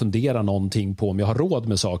inte fundera någonting på om jag har råd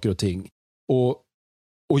med saker och ting.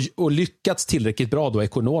 Och lyckats tillräckligt bra då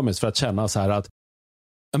ekonomiskt för att känna så här att,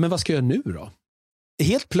 men vad ska jag nu då?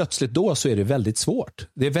 Helt plötsligt då så är det väldigt svårt.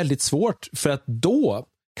 Det är väldigt svårt, för att då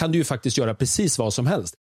kan du ju faktiskt göra precis vad som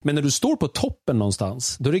helst. Men när du står på toppen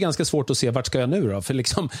någonstans, då är det ganska svårt att se vart ska jag nu då? För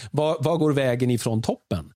liksom, vad går vägen ifrån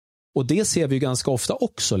toppen? Och det ser vi ju ganska ofta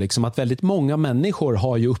också, liksom, att väldigt många människor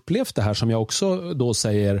har ju upplevt det här som jag också då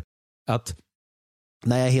säger, att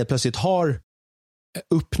när jag helt plötsligt har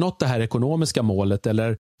uppnått det här ekonomiska målet,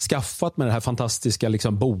 eller skaffat med det här fantastiska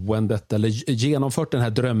liksom boendet, eller genomfört den här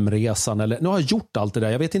drömresan, eller nu har jag gjort allt det där,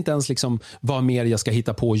 jag vet inte ens liksom vad mer jag ska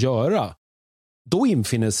hitta på att göra. Då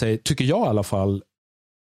infinner sig, tycker jag i alla fall,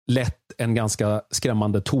 lätt en ganska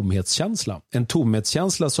skrämmande tomhetskänsla. En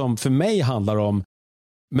tomhetskänsla som för mig handlar om,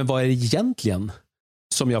 men vad är det egentligen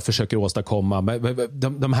som jag försöker åstadkomma?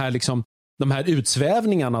 De här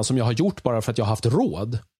utsvävningarna som jag har gjort bara för att jag har haft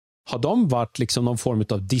råd, har de varit liksom någon form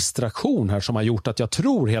av distraktion här som har gjort att jag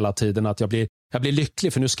tror hela tiden att jag blir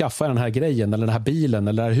lycklig för nu skaffar jag den här grejen eller den här bilen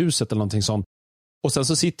eller det här huset eller någonting sånt. Och sen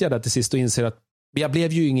så sitter jag där till sist och inser att jag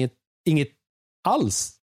blev ju inget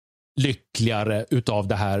alls lyckligare utav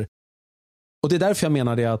det här. Och det är därför jag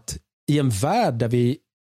menar det, att i en värld där vi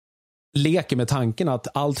leker med tanken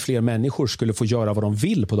att allt fler människor skulle få göra vad de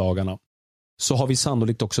vill på dagarna, så har vi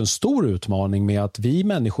sannolikt också en stor utmaning med att vi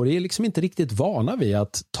människor är liksom inte riktigt vana vid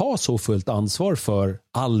att ta så fullt ansvar för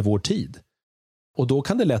all vår tid. Och då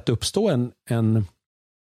kan det lätt uppstå en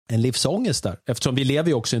livsångest där. Eftersom vi lever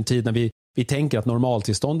ju också i en tid när vi tänker att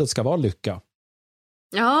normaltillståndet ska vara lycka.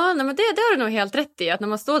 Ja, men det har du nog helt rätt i. Att när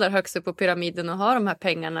man står där högst upp på pyramiden och har de här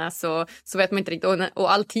pengarna så vet man inte riktigt.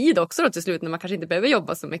 Och all tid också då till slut, när man kanske inte behöver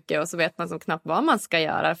jobba så mycket. Och så vet man som knappt vad man ska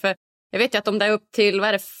göra. För jag vet ju att om det är upp till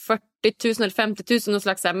 40 000 eller 50 000 någon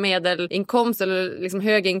slags medelinkomst eller liksom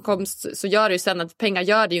hög inkomst, så gör det ju sen att pengar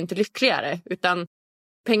gör det ju inte lyckligare. Utan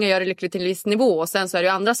pengar gör det lyckligt till en viss nivå, och sen så är det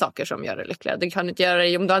ju andra saker som gör det lyckligare. Det kan inte göra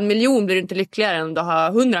det, om du har 1 miljon blir du inte lyckligare än om du har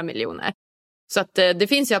 100 miljoner. Så att det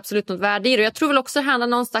finns ju absolut något värde i det. Och jag tror väl också det handlar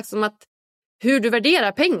någonstans om att hur du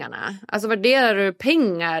värderar pengarna. Alltså värderar du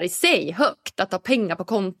pengar i sig högt, att ha pengar på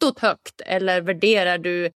kontot högt, eller värderar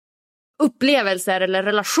du upplevelser eller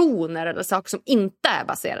relationer eller saker som inte är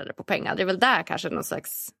baserade på pengar? Det är väl där kanske någon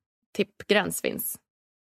slags tippgräns finns.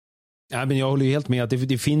 Ja, men jag håller ju helt med att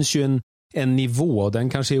det finns ju en nivå, den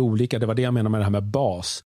kanske är olika. Det var det jag menar med det här med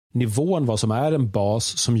bas. Nivån, vad som är en bas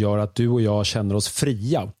som gör att du och jag känner oss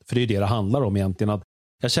fria. För det är ju det handlar om egentligen, att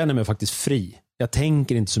jag känner mig faktiskt fri. Jag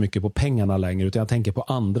tänker inte så mycket på pengarna längre, utan jag tänker på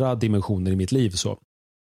andra dimensioner i mitt liv. Så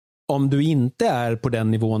om du inte är på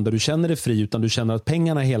den nivån där du känner dig fri, utan du känner att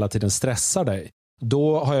pengarna hela tiden stressar dig,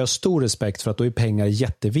 då har jag stor respekt för att då är pengar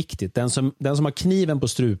jätteviktigt. Den som har kniven på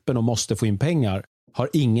strupen och måste få in pengar, har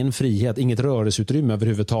ingen frihet, inget rörelseutrymme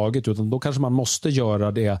överhuvudtaget, utan då kanske man måste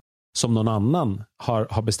göra det som någon annan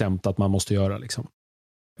har bestämt att man måste göra. Liksom.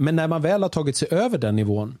 Men när man väl har tagit sig över den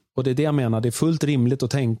nivån, och det är det jag menar, det är fullt rimligt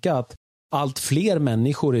att tänka att allt fler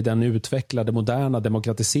människor i den utvecklade, moderna,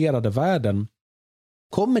 demokratiserade världen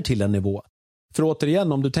kommer till en nivå. För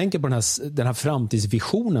återigen, om du tänker på den här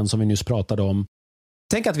framtidsvisionen som vi nyss pratade om.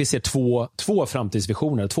 Tänk att vi ser två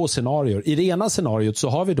framtidsvisioner, 2 scenarier. I det ena scenariot så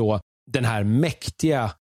har vi då den här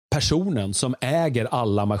mäktiga personen som äger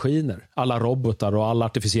alla maskiner, alla robotar och all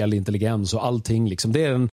artificiell intelligens och allting.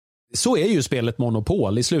 Liksom. Så är ju spelet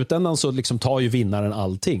Monopol. I slutändan så liksom tar ju vinnaren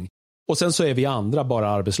allting. Och sen så är vi andra bara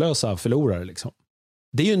arbetslösa förlorare. Liksom.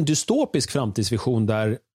 Det är ju en dystopisk framtidsvision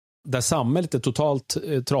där samhället är totalt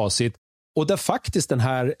trasigt och där faktiskt den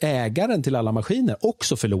här ägaren till alla maskiner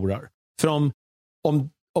också förlorar. För om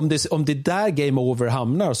det där game over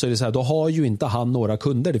hamnar så är det så här, då har ju inte han några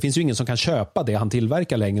kunder. Det finns ju ingen som kan köpa det han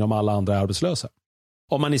tillverkar längre om alla andra är arbetslösa.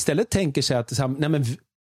 Om man istället tänker sig att nej men,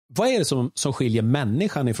 vad är det som skiljer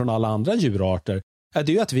människan ifrån alla andra djurarter? Det är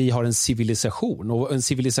ju att vi har en civilisation. Och en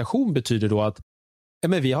civilisation betyder då att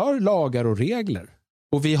men vi har lagar och regler.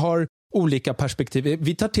 Och vi har olika perspektiv.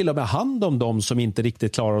 Vi tar till och med hand om dem som inte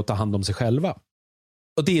riktigt klarar att ta hand om sig själva.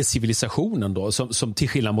 Och det är civilisationen då, som till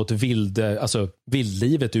skillnad mot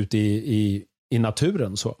vildlivet ute i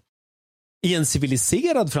naturen. Så. I en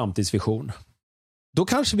civiliserad framtidsvision, då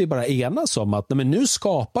kanske vi bara enas om att men nu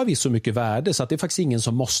skapar vi så mycket värde så att det är faktiskt ingen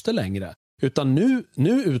som måste längre. Utan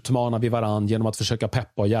nu utmanar vi varann genom att försöka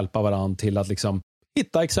peppa och hjälpa varann till att liksom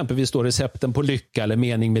hitta exempelvis då recepten på lycka eller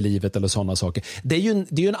mening med livet eller sådana saker. Det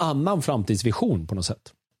är ju en annan framtidsvision på något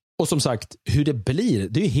sätt. Och som sagt, hur det blir,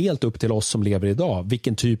 det är ju helt upp till oss som lever idag.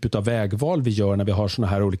 Vilken typ av vägval vi gör när vi har såna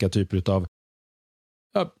här olika typer av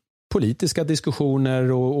politiska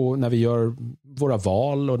diskussioner och när vi gör våra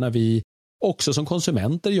val och när vi också som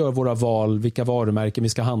konsumenter gör våra val, vilka varumärken vi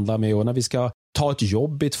ska handla med och när vi ska ta ett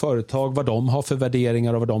jobb i ett företag, vad de har för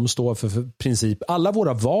värderingar och vad de står för princip. Alla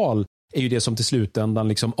våra val är ju det som till slutändan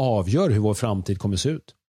liksom avgör hur vår framtid kommer se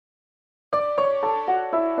ut.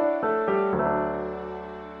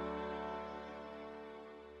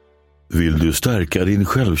 Vill du stärka din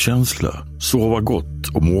självkänsla, sova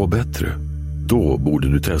gott och må bättre? Då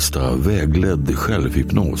borde du testa vägledd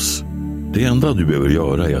självhypnos. Det enda du behöver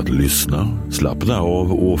göra är att lyssna, slappna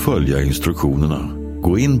av och följa instruktionerna.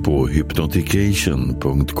 Gå in på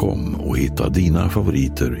hypnotication.com och hitta dina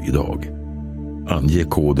favoriter idag. Ange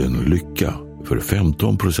koden LYCKA för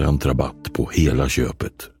 15% rabatt på hela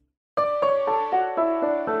köpet.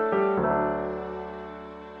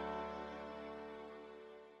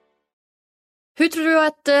 Hur tror du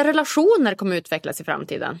att relationer kommer utvecklas i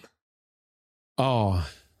framtiden? Ja,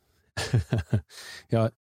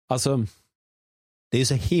 alltså det är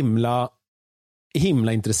så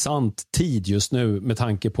himla intressant tid just nu med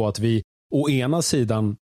tanke på att vi å ena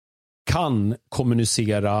sidan kan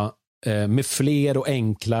kommunicera med fler och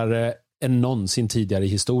enklare än någonsin tidigare i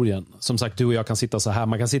historien. Som sagt, du och jag kan sitta så här.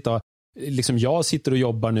 Man kan sitta, liksom jag sitter och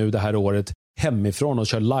jobbar nu det här året hemifrån och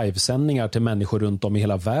kör livesändningar till människor runt om i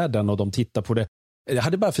hela världen och de tittar på det. Det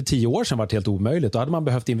hade bara för 10 år sedan varit helt omöjligt. Då hade man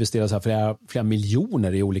behövt investera så här flera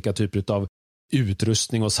miljoner i olika typer av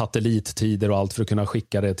utrustning och satellittider och allt för att kunna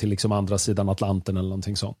skicka det till liksom andra sidan Atlanten eller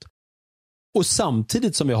någonting sånt. Och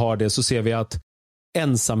samtidigt som vi har det så ser vi att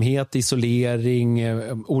ensamhet, isolering,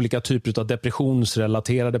 olika typer av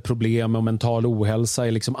depressionsrelaterade problem och mental ohälsa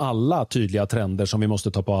är liksom alla tydliga trender som vi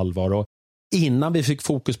måste ta på allvar. Och innan vi fick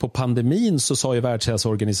fokus på pandemin så sa ju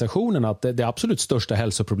Världshälsoorganisationen att det absolut största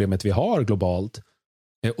hälsoproblemet vi har globalt.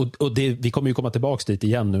 Och vi kommer ju komma tillbaka dit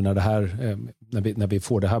igen nu när vi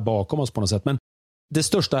får det här bakom oss på något sätt. Men det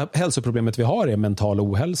största hälsoproblemet vi har är mental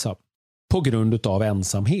ohälsa på grund av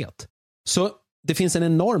ensamhet. Så det finns en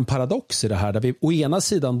enorm paradox i det här där vi å ena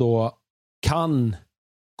sidan då kan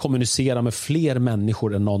kommunicera med fler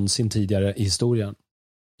människor än någonsin tidigare i historien.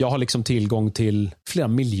 Jag har liksom tillgång till flera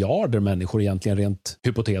miljarder människor egentligen rent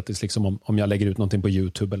hypotetiskt liksom om jag lägger ut någonting på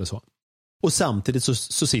YouTube eller så. Och samtidigt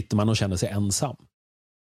så sitter man och känner sig ensam.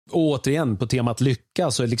 Och återigen på temat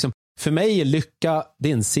lycka så är liksom, för mig är lycka, det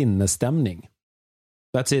är en sinnesstämning.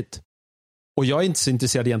 That's it. Och jag är inte så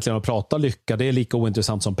intresserad egentligen av att prata lycka. Det är lika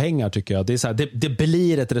ointressant som pengar tycker jag. Det är så här, det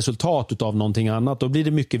blir ett resultat av någonting annat. Då blir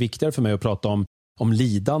det mycket viktigare för mig att prata om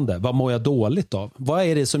lidande. Vad mår jag dåligt av? Vad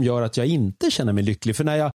är det som gör att jag inte känner mig lycklig? För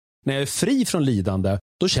när jag är fri från lidande,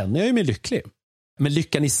 då känner jag mig lycklig. Men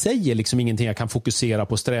lyckan i sig är liksom ingenting jag kan fokusera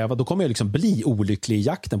på och sträva. Då kommer jag liksom bli olycklig i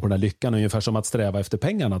jakten på den här lyckan. Ungefär som att sträva efter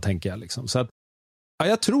pengarna, tänker jag. Liksom. Så att, ja,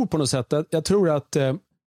 jag tror på något sätt att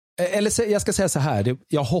eller jag ska säga så här,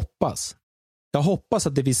 jag hoppas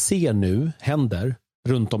att det vi ser nu händer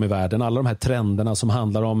runt om i världen. Alla de här trenderna som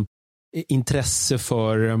handlar om intresse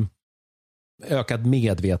för ökad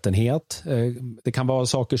medvetenhet. Det kan vara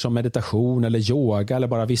saker som meditation eller yoga eller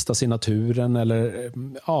bara vistas i naturen eller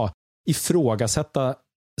ifrågasätta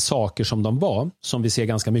saker som de var, som vi ser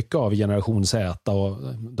ganska mycket av i generation Z och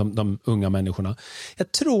de unga människorna.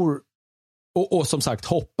 Jag tror, och som sagt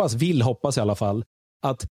vill hoppas i alla fall,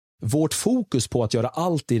 att vårt fokus på att göra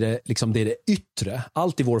allt i det yttre,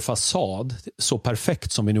 allt i vår fasad så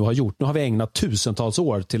perfekt som vi nu har gjort. Nu har vi ägnat tusentals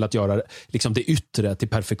år till att göra det yttre till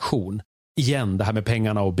perfektion. Igen, det här med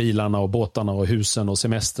pengarna och bilarna och båtarna och husen och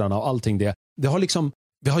semestrarna och allting det.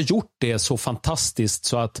 Vi har gjort det så fantastiskt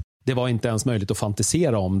så att det var inte ens möjligt att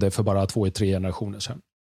fantisera om det för bara 2-3 generationer sedan.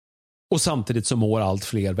 Och samtidigt så mår allt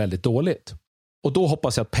fler väldigt dåligt. Och då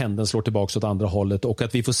hoppas jag att pendeln slår tillbaka åt andra hållet och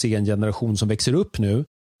att vi får se en generation som växer upp nu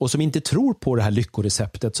och som inte tror på det här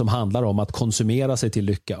lyckoreceptet som handlar om att konsumera sig till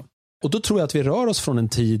lycka. Och då tror jag att vi rör oss från en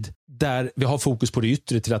tid där vi har fokus på det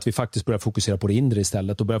yttre till att vi faktiskt börjar fokusera på det inre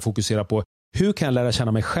istället och börjar fokusera på hur kan jag lära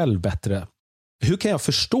känna mig själv bättre? Hur kan jag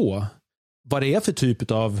förstå vad det är för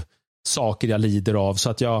typ av saker jag lider av så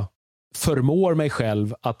att jag förmår mig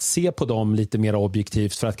själv att se på dem lite mer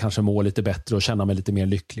objektivt för att kanske må lite bättre och känna mig lite mer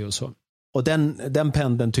lycklig och så. Och den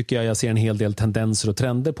pendeln tycker jag ser en hel del tendenser och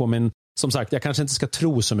trender på, men som sagt, jag kanske inte ska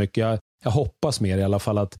tro så mycket. Jag hoppas mer i alla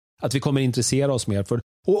fall att vi kommer intressera oss mer för.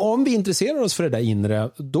 Och om vi intresserar oss för det där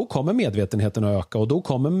inre, då kommer medvetenheten att öka och då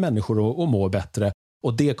kommer människor att må bättre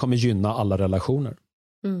och det kommer gynna alla relationer.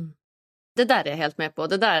 Mm. Det där är jag helt med på.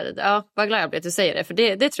 Det där, vad glad jag blir att du säger det. För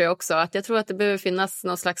det tror jag också. Jag tror att det behöver finnas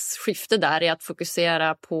någon slags skifte där i att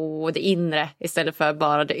fokusera på det inre istället för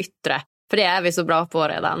bara det yttre. För det är vi så bra på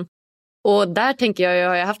redan. Och där tänker jag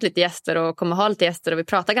har haft lite gäster och kommer ha lite gäster och vi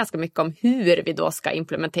pratar ganska mycket om hur vi då ska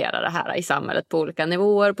implementera det här i samhället på olika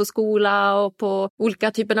nivåer, på skola och på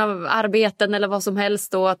olika typer av arbeten eller vad som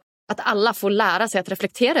helst. Och att alla får lära sig att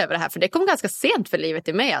reflektera över det här. För det kom ganska sent för livet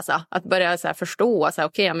i mig. Alltså. Att börja så här förstå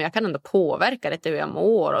att men jag kan ändå påverka det hur jag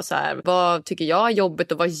mår. Och så här, vad tycker jag är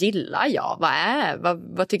jobbigt och vad gillar jag?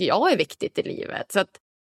 Vad tycker jag är viktigt i livet? Så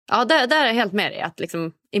att, där är jag helt med dig. Att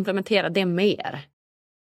liksom implementera det mer.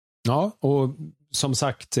 Ja, och som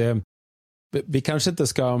sagt, vi kanske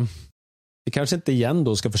inte igen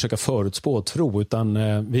då ska försöka förutspå och tro, utan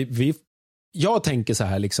jag tänker så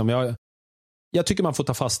här jag tycker man får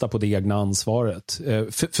ta fasta på det egna ansvaret.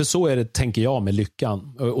 För så är det, tänker jag, med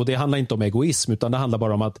lyckan. Och det handlar inte om egoism, utan det handlar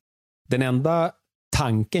bara om att den enda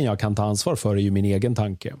tanken jag kan ta ansvar för är ju min egen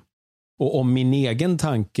tanke. Och om min egen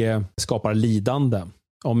tanke skapar lidande,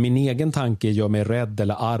 om min egen tanke gör mig rädd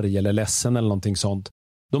eller arg eller ledsen eller någonting sånt,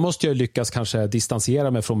 då måste jag lyckas kanske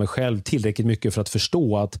distansera mig från mig själv tillräckligt mycket för att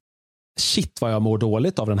förstå att shit vad jag mår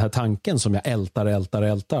dåligt av den här tanken som jag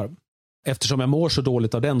ältar. Eftersom jag mår så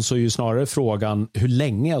dåligt av den så är ju snarare frågan hur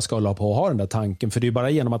länge jag ska hålla på att ha den där tanken. För det är bara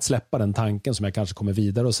genom att släppa den tanken som jag kanske kommer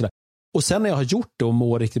vidare och sådär. Och sen när jag har gjort det och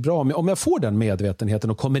mår riktigt bra, om jag får den medvetenheten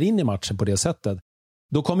och kommer in i matchen på det sättet,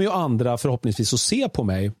 då kommer ju andra förhoppningsvis att se på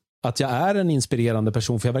mig att jag är en inspirerande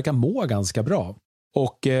person, för jag verkar må ganska bra.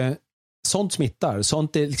 Och sånt smittar.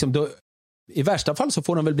 Sånt är i värsta fall så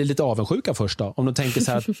får de väl bli lite avundsjuka först då. Om de tänker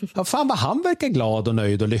så här, fan vad han verkar glad och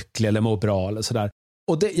nöjd och lycklig eller mår bra eller sådär.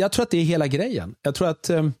 Och jag tror att det är hela grejen. Jag tror att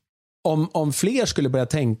om fler skulle börja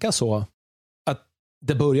tänka så, att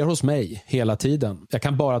det börjar hos mig hela tiden. Jag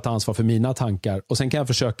kan bara ta ansvar för mina tankar och sen kan jag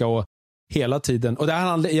försöka att hela tiden, och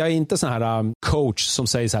jag är inte sån här coach som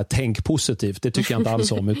säger så här, tänk positivt, det tycker jag inte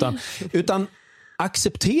alls om, utan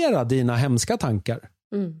acceptera dina hemska tankar.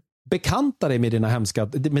 Mm. Bekanta dig med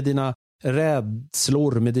med dina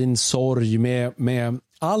rädslor, med din sorg, med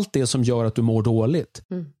allt det som gör att du mår dåligt.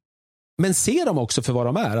 Mm. Men se dem också för vad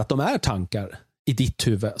de är, att de är tankar i ditt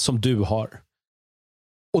huvud som du har.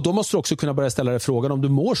 Och då måste du också kunna börja ställa dig frågan, om du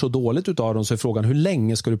mår så dåligt utav dem, så är frågan, hur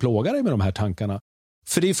länge ska du plåga dig med de här tankarna?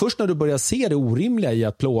 För det är först när du börjar se det orimliga i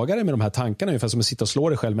att plåga dig med de här tankarna, ungefär som att sitta och slå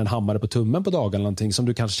dig själv med en hammare på tummen på dagen eller någonting, som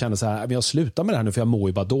du kanske känner så här, men jag slutar med det här nu för jag mår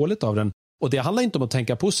ju bara dåligt av den. Och det handlar inte om att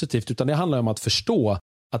tänka positivt, utan det handlar om att förstå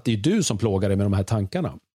att det är du som plågar dig med de här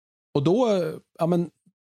tankarna. Och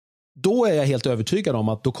då är jag helt övertygad om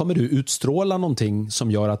att då kommer du utstråla någonting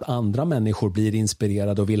som gör att andra människor blir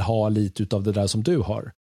inspirerade och vill ha lite av det där som du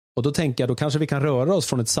har. Och då tänker jag, då kanske vi kan röra oss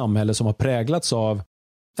från ett samhälle som har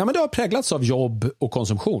präglats av jobb och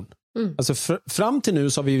konsumtion. Mm. Alltså fram till nu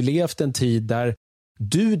så har vi levt en tid där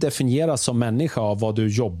du definieras som människa av vad du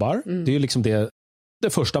jobbar. Mm. Det är ju liksom det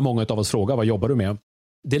första många av oss frågar, vad jobbar du med?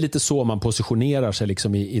 Det är lite så man positionerar sig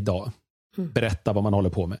liksom idag. Berätta vad man håller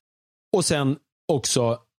på med. Och sen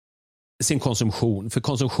också sin konsumtion. För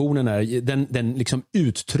konsumtionen den liksom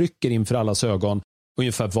uttrycker inför allas ögon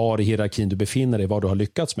ungefär var i hierarkin du befinner dig, vad du har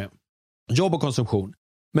lyckats med. Jobb och konsumtion.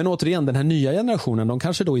 Men återigen, den här nya generationen, de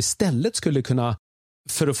kanske då istället skulle kunna,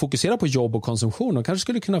 för att fokusera på jobb och konsumtion, de kanske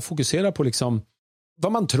skulle kunna fokusera på liksom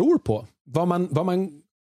vad man tror på, vad man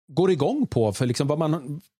går igång på, för liksom vad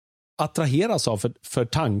man attraheras av för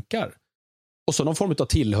tankar. Och så någon form av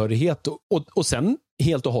tillhörighet och sen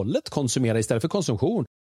helt och hållet konsumera istället för konsumtion.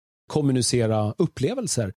 Kommunicera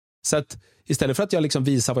upplevelser. Så att istället för att jag liksom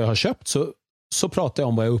visar vad jag har köpt så pratar jag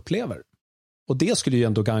om vad jag upplever. Och det skulle ju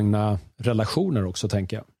ändå gagna relationer också,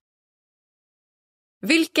 tänker jag.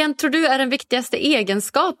 Vilken tror du är den viktigaste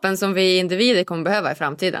egenskapen som vi individer kommer behöva i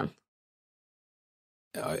framtiden?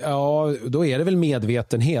 Ja, då är det väl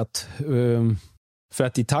medvetenhet. För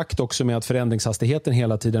att i takt också med att förändringshastigheten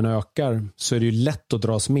hela tiden ökar så är det ju lätt att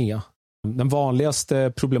dras med. Den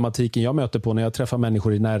vanligaste problematiken jag möter på när jag träffar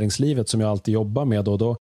människor i näringslivet som jag alltid jobbar med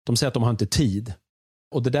då de säger att de har inte tid.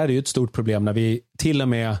 Och det där är ju ett stort problem när vi till och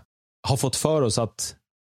med har fått för oss att,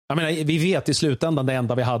 jag menar, vi vet i slutändan det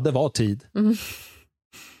enda vi hade var tid. Mm.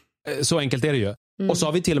 Så enkelt är det ju. Mm. Och så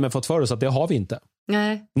har vi till och med fått för oss att det har vi inte.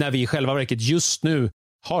 Nej. När vi i själva verket just nu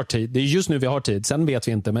har tid. Det är just nu vi har tid. Sen vet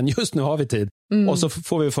vi inte, men just nu har vi tid. Mm. Och så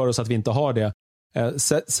får vi för oss att vi inte har det.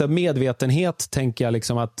 Så medvetenhet tänker jag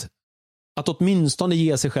liksom att åtminstone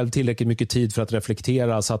ge sig själv tillräckligt mycket tid för att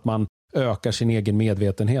reflektera så att man ökar sin egen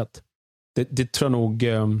medvetenhet. Det tror jag nog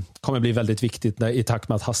kommer bli väldigt viktigt i takt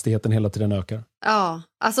med att hastigheten hela tiden ökar. Ja,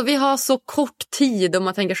 alltså vi har så kort tid om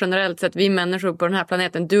man tänker generellt sett. Vi människor på den här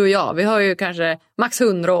planeten, du och jag, vi har ju kanske max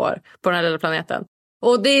 100 år på den här lilla planeten.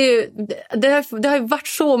 Och det har ju varit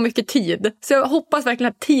så mycket tid. Så jag hoppas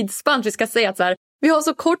verkligen att tidsspann vi ska säga att så här, vi har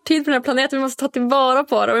så kort tid på den här planeten, vi måste ta tillvara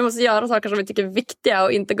på det och vi måste göra saker som vi tycker är viktiga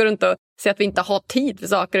och inte gå runt och säga att vi inte har tid för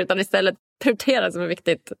saker utan istället prioritera det som är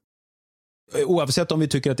viktigt. Oavsett om vi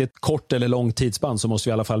tycker att det är ett kort eller långt tidsspann så måste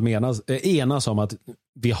vi i alla fall enas om att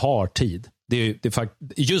vi har tid.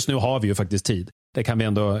 Just nu har vi ju faktiskt tid. Det kan vi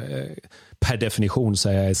ändå per definition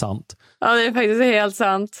säga är sant. Ja, det är faktiskt helt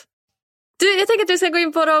sant. Du, jag tänker att vi ska gå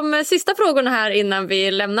in på de sista frågorna här innan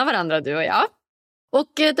vi lämnar varandra, du och jag.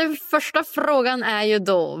 Och den första frågan är ju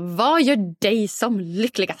då, vad gör dig som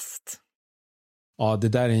lyckligast? Ja, det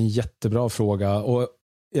där är en jättebra fråga. Och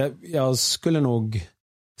jag skulle nog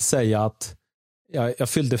säga att jag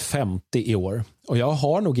fyllde 50 i år. Och jag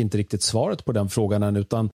har nog inte riktigt svaret på den frågan än,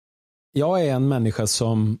 utan jag är en människa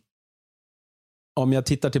som, om jag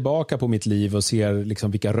tittar tillbaka på mitt liv och ser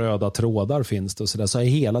liksom vilka röda trådar finns det och så har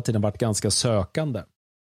jag hela tiden varit ganska sökande.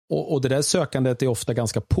 Och det där sökandet är ofta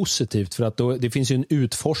ganska positivt för att det finns ju en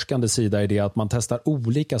utforskande sida i det att man testar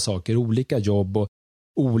olika saker, olika jobb och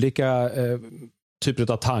olika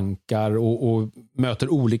typer av tankar och möter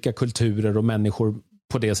olika kulturer och människor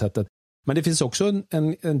på det sättet. Men det finns också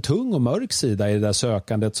en tung och mörk sida i det där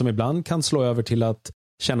sökandet som ibland kan slå över till att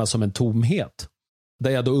kännas som en tomhet.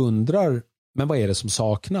 Där jag då undrar, men vad är det som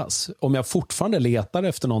saknas? Om jag fortfarande letar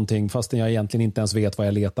efter någonting fastän jag egentligen inte ens vet vad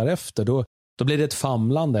jag letar efter, då blir det ett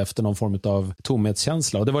famlande efter någon form av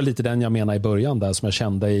tomhetskänsla. Och det var lite den jag menade i början där som jag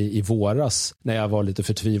kände i våras när jag var lite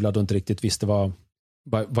förtvivlad och inte riktigt visste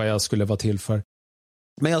vad jag skulle vara till för.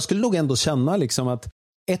 Men jag skulle nog ändå känna liksom att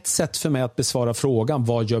ett sätt för mig att besvara frågan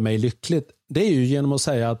vad gör mig lyckligt, det är ju genom att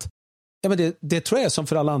säga att men det tror jag är som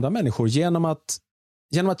för alla andra människor, genom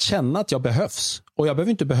att känna att jag behövs. Och jag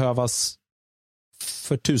behöver inte behövas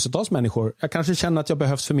för tusentals människor. Jag kanske känner att jag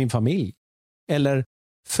behövs för min familj. Eller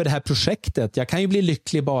för det här projektet. Jag kan ju bli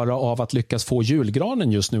lycklig bara av att lyckas få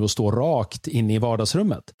julgranen just nu och stå rakt inne i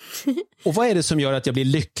vardagsrummet. Och vad är det som gör att jag blir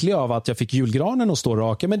lycklig av att jag fick julgranen att stå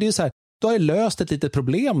rakt? Men det är så här, då har jag löst ett litet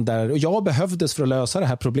problem där och jag behövdes för att lösa det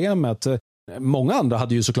här problemet. Många andra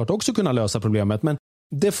hade ju såklart också kunnat lösa problemet, men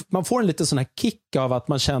man får en lite sån här kick av att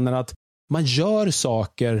man känner att man gör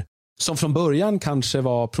saker som från början kanske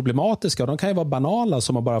var problematiska. De kan ju vara banala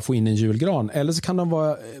som att bara få in en julgran, eller så kan de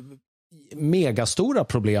vara megastora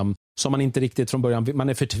problem som man inte riktigt från början, man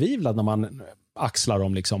är förtvivlad när man axlar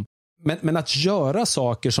dem liksom. Men att göra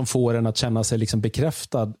saker som får en att känna sig liksom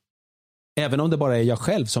bekräftad, även om det bara är jag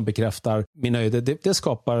själv som bekräftar min öde, det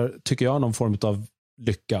skapar, tycker jag, någon form av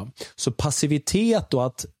lycka. Så passivitet och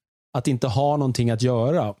att inte ha någonting att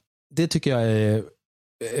göra, det tycker jag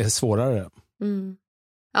är svårare. Mm.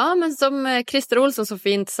 Ja, men som Christer Olsson så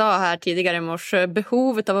fint sa här tidigare i morse,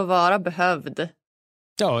 behovet av att vara behövd.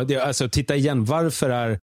 Ja, alltså titta igen, varför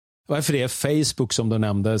är Facebook som du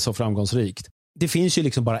nämnde så framgångsrikt? Det finns ju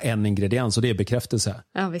liksom bara en ingrediens och det är bekräftelse.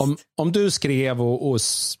 Ja, visst. Om du skrev och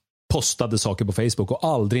postade saker på Facebook och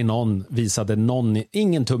aldrig någon visade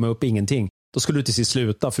ingen tumme upp, ingenting, då skulle du till sist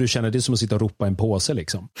sluta för du känner det som att sitta och ropa en påse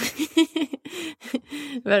liksom.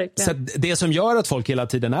 Verkligen. Så det som gör att folk hela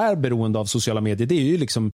tiden är beroende av sociala medier, det är ju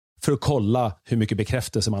liksom för att kolla hur mycket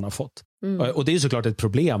bekräftelse man har fått. Och det är ju såklart ett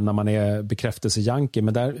problem när man är bekräftelsejunkie,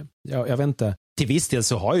 men där, jag vet inte. Till viss del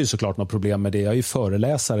så har jag ju såklart något problem med det. Jag är ju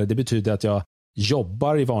föreläsare. Det betyder att jag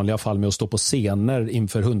jobbar i vanliga fall med att stå på scener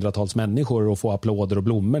inför hundratals människor och få applåder och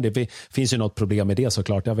blommor. Det finns ju något problem med det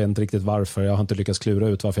såklart. Jag vet inte riktigt varför. Jag har inte lyckats klura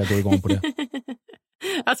ut varför jag går igång på det.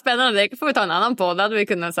 Ja, spännande, det får vi ta en annan podd. Då hade vi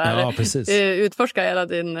kunnat så här, utforska hela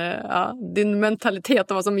din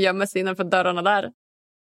mentalitet och vad som gömmer sig innanför dörrarna där.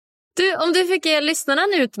 Du, om du fick ge lyssnarna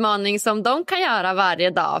en utmaning som de kan göra varje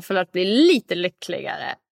dag för att bli lite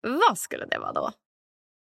lyckligare, vad skulle det vara då?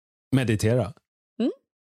 Meditera.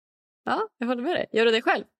 Ja, jag håller med dig. Gör du det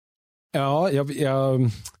själv? Ja, jag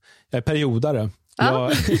är periodare.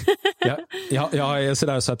 Ja. Jag är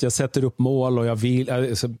sådär så att jag sätter upp mål och jag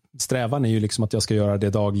vill, strävan är ju liksom att jag ska göra det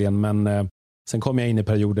dagligen, men sen kommer jag in i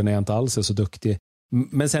perioder när jag inte alls är så duktig.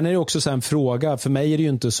 Men sen är det också så en fråga, för mig är det ju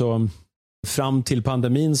inte så, fram till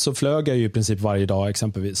pandemin så flög jag ju i princip varje dag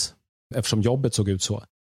exempelvis, eftersom jobbet såg ut så.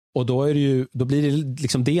 Och då blir det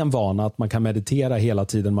liksom det en vana att man kan meditera hela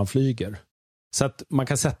tiden man flyger. Så att man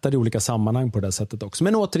kan sätta det i olika sammanhang på det sättet också.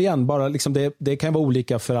 Men återigen, bara liksom det kan vara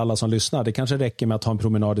olika för alla som lyssnar. Det kanske räcker med att ta en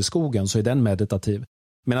promenad i skogen, så är den meditativ.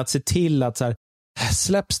 Men att se till att så här,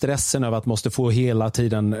 släpp stressen över att måste få hela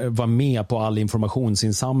tiden vara med på all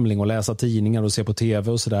informationsinsamling och läsa tidningar och se på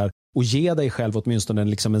tv och sådär. Och ge dig själv åtminstone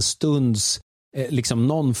liksom en stunds, liksom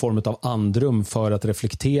någon form av andrum för att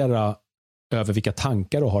reflektera över vilka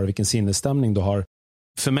tankar du har, vilken sinnesstämning du har.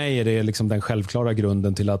 För mig är det liksom den självklara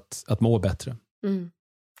grunden till att må bättre.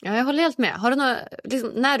 Ja, jag håller helt med. Har du liksom,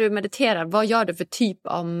 när du mediterar, vad gör du för typ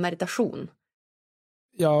av meditation?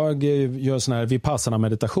 Jag gör sån här vipassana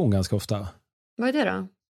meditation ganska ofta. Vad är det då?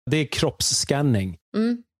 Det är kroppsscanning.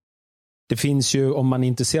 Det finns ju, om man är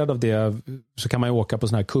intresserad av det, så kan man ju åka på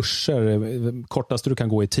såna här kurser. Kortaste du kan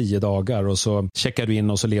gå i 10 dagar och så checkar du in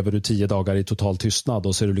och så lever du 10 dagar i total tystnad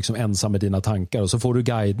och så är du liksom ensam med dina tankar och så får du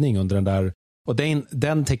guidning under den där. Och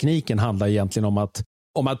den tekniken handlar egentligen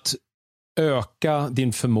om att öka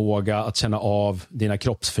din förmåga att känna av dina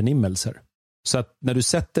kroppsförnimmelser. Så att när du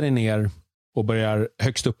sätter dig ner och börjar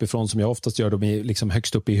högst uppifrån, som jag oftast gör, de är liksom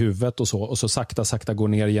högst upp i huvudet och så sakta går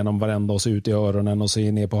ner genom varenda och så ut i öronen och så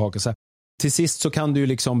ner på haken. Så till sist så kan du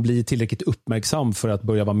liksom bli tillräckligt uppmärksam för att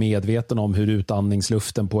börja vara medveten om hur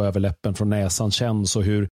utandningsluften på överläppen från näsan känns och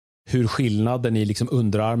hur skillnaden i liksom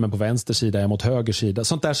underarmen på vänster sida är mot höger sida.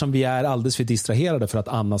 Sånt där som vi är alldeles för distraherade för att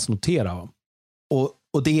annars notera.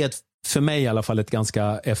 Och det är för mig i alla fall ett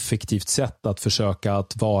ganska effektivt sätt att försöka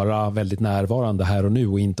att vara väldigt närvarande här och nu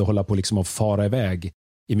och inte hålla på liksom att fara iväg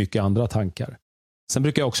i mycket andra tankar. Sen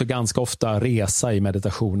brukar jag också ganska ofta resa i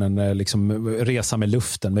meditationen, liksom resa med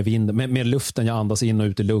luften, med vinden, med luften jag andas in och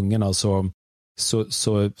ut i lungorna, så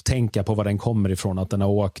tänker jag på var den kommer ifrån, att den har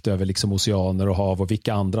åkt över liksom oceaner och hav och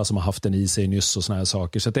vilka andra som har haft den i sig nyss och såna här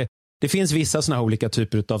saker. Så att det finns vissa såna här olika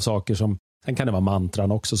typer av saker som, sen kan det vara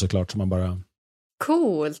mantran också såklart som man bara...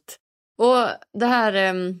 Coolt. Och det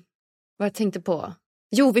här, vad jag tänkte på.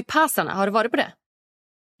 Jo, vipassana, har du varit på det?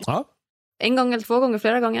 Ja. 1 gång eller 2 gånger,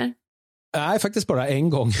 flera gånger? Nej, faktiskt bara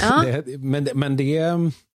 1 gång. Ja. Men det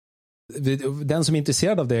är... Den som är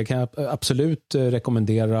intresserad av det kan jag absolut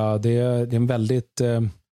rekommendera. Det är en väldigt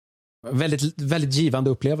givande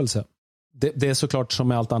upplevelse. Det är såklart som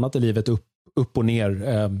med allt annat i livet upp och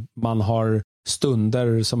ner. Man har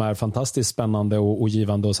stunder som är fantastiskt spännande och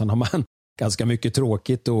givande, och sen har man ganska mycket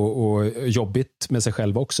tråkigt och jobbigt med sig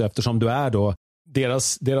själv också, eftersom du är då,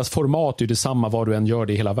 deras format är ju detsamma var du än gör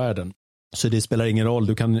det i hela världen. Så det spelar ingen roll.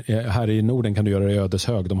 Du kan, här i Norden kan du göra det i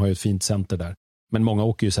Ödeshög. De har ju ett fint center där. Men många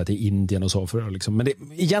åker ju så här till Indien och så för liksom. Men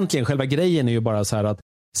egentligen själva grejen är ju bara så här att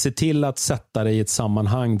se till att sätta dig i ett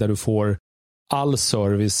sammanhang där du får all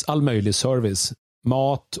service, all möjlig service,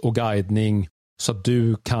 mat och guidning, så att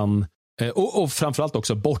du kan, och framförallt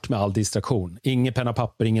också bort med all distraktion. Ingen penna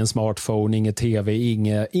papper, ingen smartphone, ingen tv,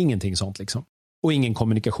 ingenting sånt liksom. Och ingen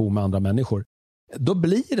kommunikation med andra människor. Då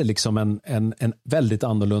blir det liksom en väldigt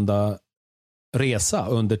annorlunda resa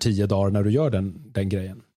under 10 dagar när du gör den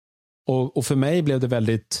grejen. Och för mig blev det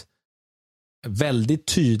väldigt, väldigt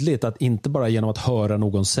tydligt att inte bara genom att höra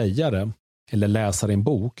någon säga det eller läsa en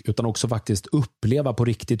bok, utan också faktiskt uppleva på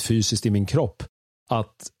riktigt fysiskt i min kropp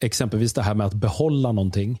att exempelvis det här med att behålla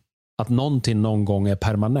någonting, att någonting någon gång är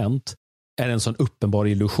permanent, är en sån uppenbar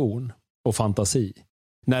illusion och fantasi.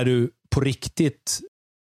 När du på riktigt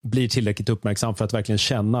blir tillräckligt uppmärksam för att verkligen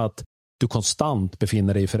känna att du konstant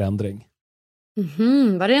befinner dig i förändring.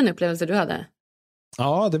 Var det en upplevelse du hade?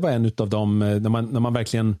 Ja, det var en av dem när man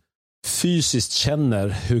verkligen fysiskt känner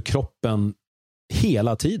hur kroppen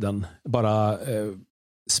hela tiden bara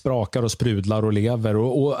sprakar och sprudlar och lever.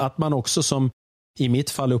 Och att man också, som i mitt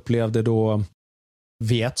fall upplevde då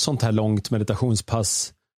vid ett sånt här långt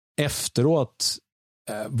meditationspass, efteråt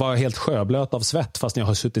var helt sjöblöt av svett fast jag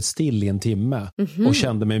har suttit still i en timme och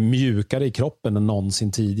kände mig mjukare i kroppen än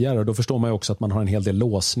någonsin tidigare. Och då förstår man ju också att man har en hel del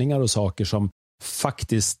låsningar och saker som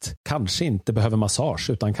faktiskt kanske inte behöver massage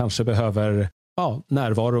utan kanske behöver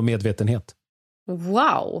närvaro och medvetenhet.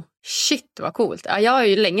 Wow, shit vad coolt. Ja, jag har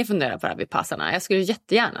ju länge funderat på det här vid passarna. Jag skulle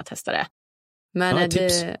jättegärna testa det. Men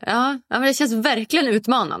men det känns verkligen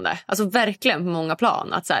utmanande. Alltså verkligen på många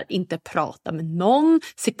plan. Att så här, inte prata med någon,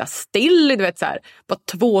 sitta still, du vet så här, på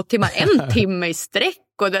 2 timmar, 1 timme i sträck.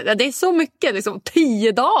 Och det är så mycket, liksom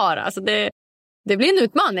 10 dagar. Alltså det blir en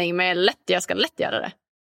utmaning, men jag ska lätt göra det.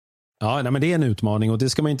 Ja, nej, men det är en utmaning och det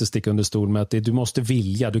ska man inte sticka under stol med. Att du måste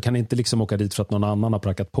vilja, du kan inte liksom åka dit för att någon annan har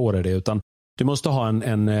prackat på dig det, utan du måste ha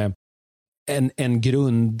en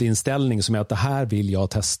grundinställning som är att det här vill jag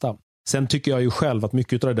testa. Sen tycker jag ju själv att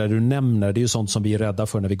mycket av det där du nämner, det är ju sånt som vi är rädda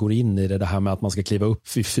för när vi går in i det här med att man ska kliva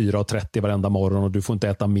upp vid 4:30 varenda morgon och du får inte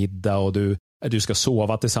äta middag och du ska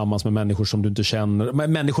sova tillsammans med människor som du inte känner.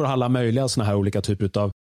 Människor har alla möjliga såna här olika typer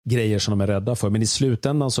av grejer som de är rädda för. Men i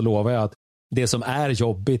slutändan så lovar jag att det som är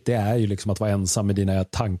jobbigt, det är ju liksom att vara ensam med dina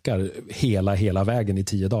tankar hela vägen i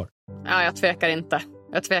 10 dagar. Ja, jag tvekar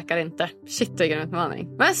inte. Shit, vilken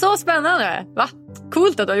utmaning. Men så spännande, va?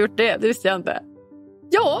 Coolt att du har gjort det visste jag inte.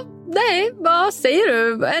 Ja, nej, vad säger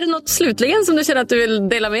du? Är det något slutligen som du känner att du vill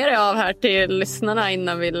dela med dig av här till lyssnarna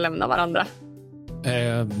innan vi lämnar varandra?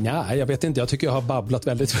 Ja, jag vet inte. Jag tycker jag har babblat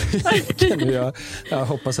väldigt mycket nu. Jag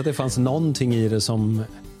hoppas att det fanns någonting i det som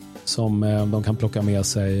de kan plocka med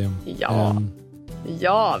sig.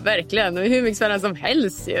 Ja, verkligen. Hur mycket spännande som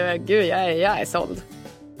helst. Gud, jag är såld.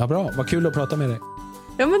 Ja, bra. Vad kul att prata med dig.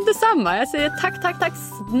 Ja, men detsamma. Jag säger tack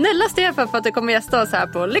snälla Stefan för att du kommer gästa oss här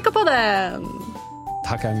på Lyckopodden.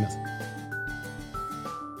 Tack, Agnes.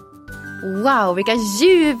 Wow, vilka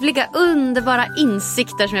ljuvliga, underbara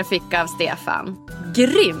insikter som jag fick av Stefan.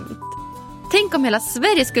 Grymt! Tänk om hela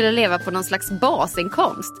Sverige skulle leva på någon slags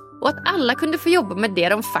basinkomst och att alla kunde få jobba med det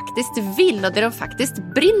de faktiskt vill och det de faktiskt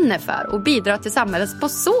brinner för och bidra till samhället på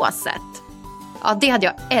så sätt. Ja, det hade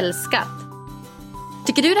jag älskat.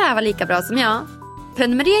 Tycker du det här var lika bra som jag?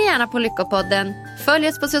 Prenumerera gärna på Lyckopodden, följ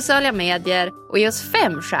oss på sociala medier och ge oss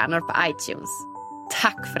 5 stjärnor på iTunes.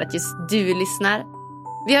 Tack för att just du lyssnar.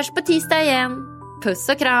 Vi hörs på tisdag igen. Puss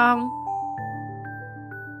och kram.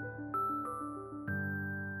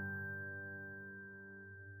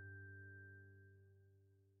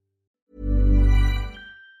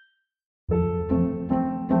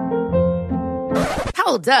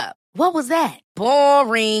 Hold up. What was that?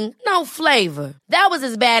 Boring. No flavor. That was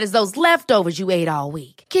as bad as those leftovers you ate all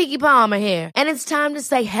week. Keke Palmer here. And it's time to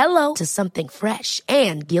say hello to something fresh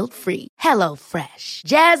and guilt-free. Hello Fresh.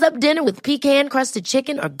 Jazz up dinner with pecan-crusted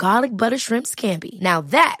chicken or garlic butter shrimp scampi. Now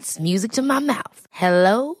that's music to my mouth.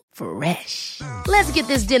 Hello Fresh. Let's get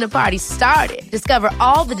this dinner party started. Discover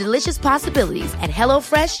all the delicious possibilities at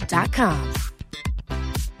hellofresh.com.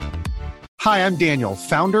 Hi, I'm Daniel,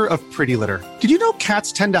 founder of Pretty Litter. Did you know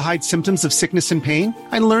cats tend to hide symptoms of sickness and pain?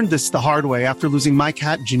 I learned this the hard way after losing my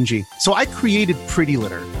cat, Gingy. So I created Pretty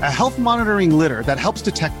Litter, a health monitoring litter that helps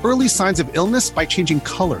detect early signs of illness by changing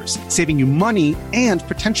colors, saving you money and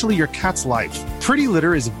potentially your cat's life. Pretty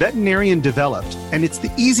Litter is veterinarian developed, and it's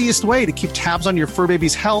the easiest way to keep tabs on your fur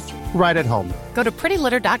baby's health right at home. Go to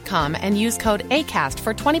prettylitter.com and use code ACAST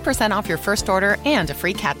for 20% off your first order and a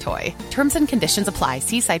free cat toy. Terms and conditions apply.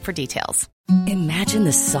 See site for details. Imagine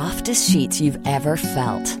the softest sheets you've ever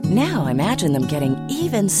felt. Now imagine them getting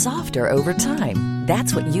even softer over time.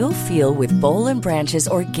 That's what you'll feel with Boll & Branch's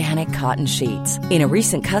organic cotton sheets. In a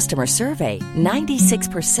recent customer survey,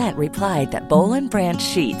 96% replied that Boll & Branch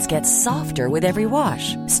sheets get softer with every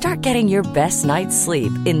wash. Start getting your best night's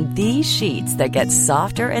sleep in these sheets that get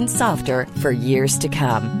softer and softer for years to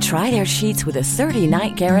come. Try their sheets with a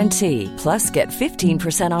 30-night guarantee. Plus, get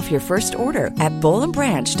 15% off your first order at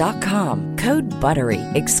bollandbranch.com. Code BUTTERY.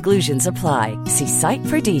 Exclusions apply. See site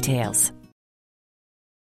for details.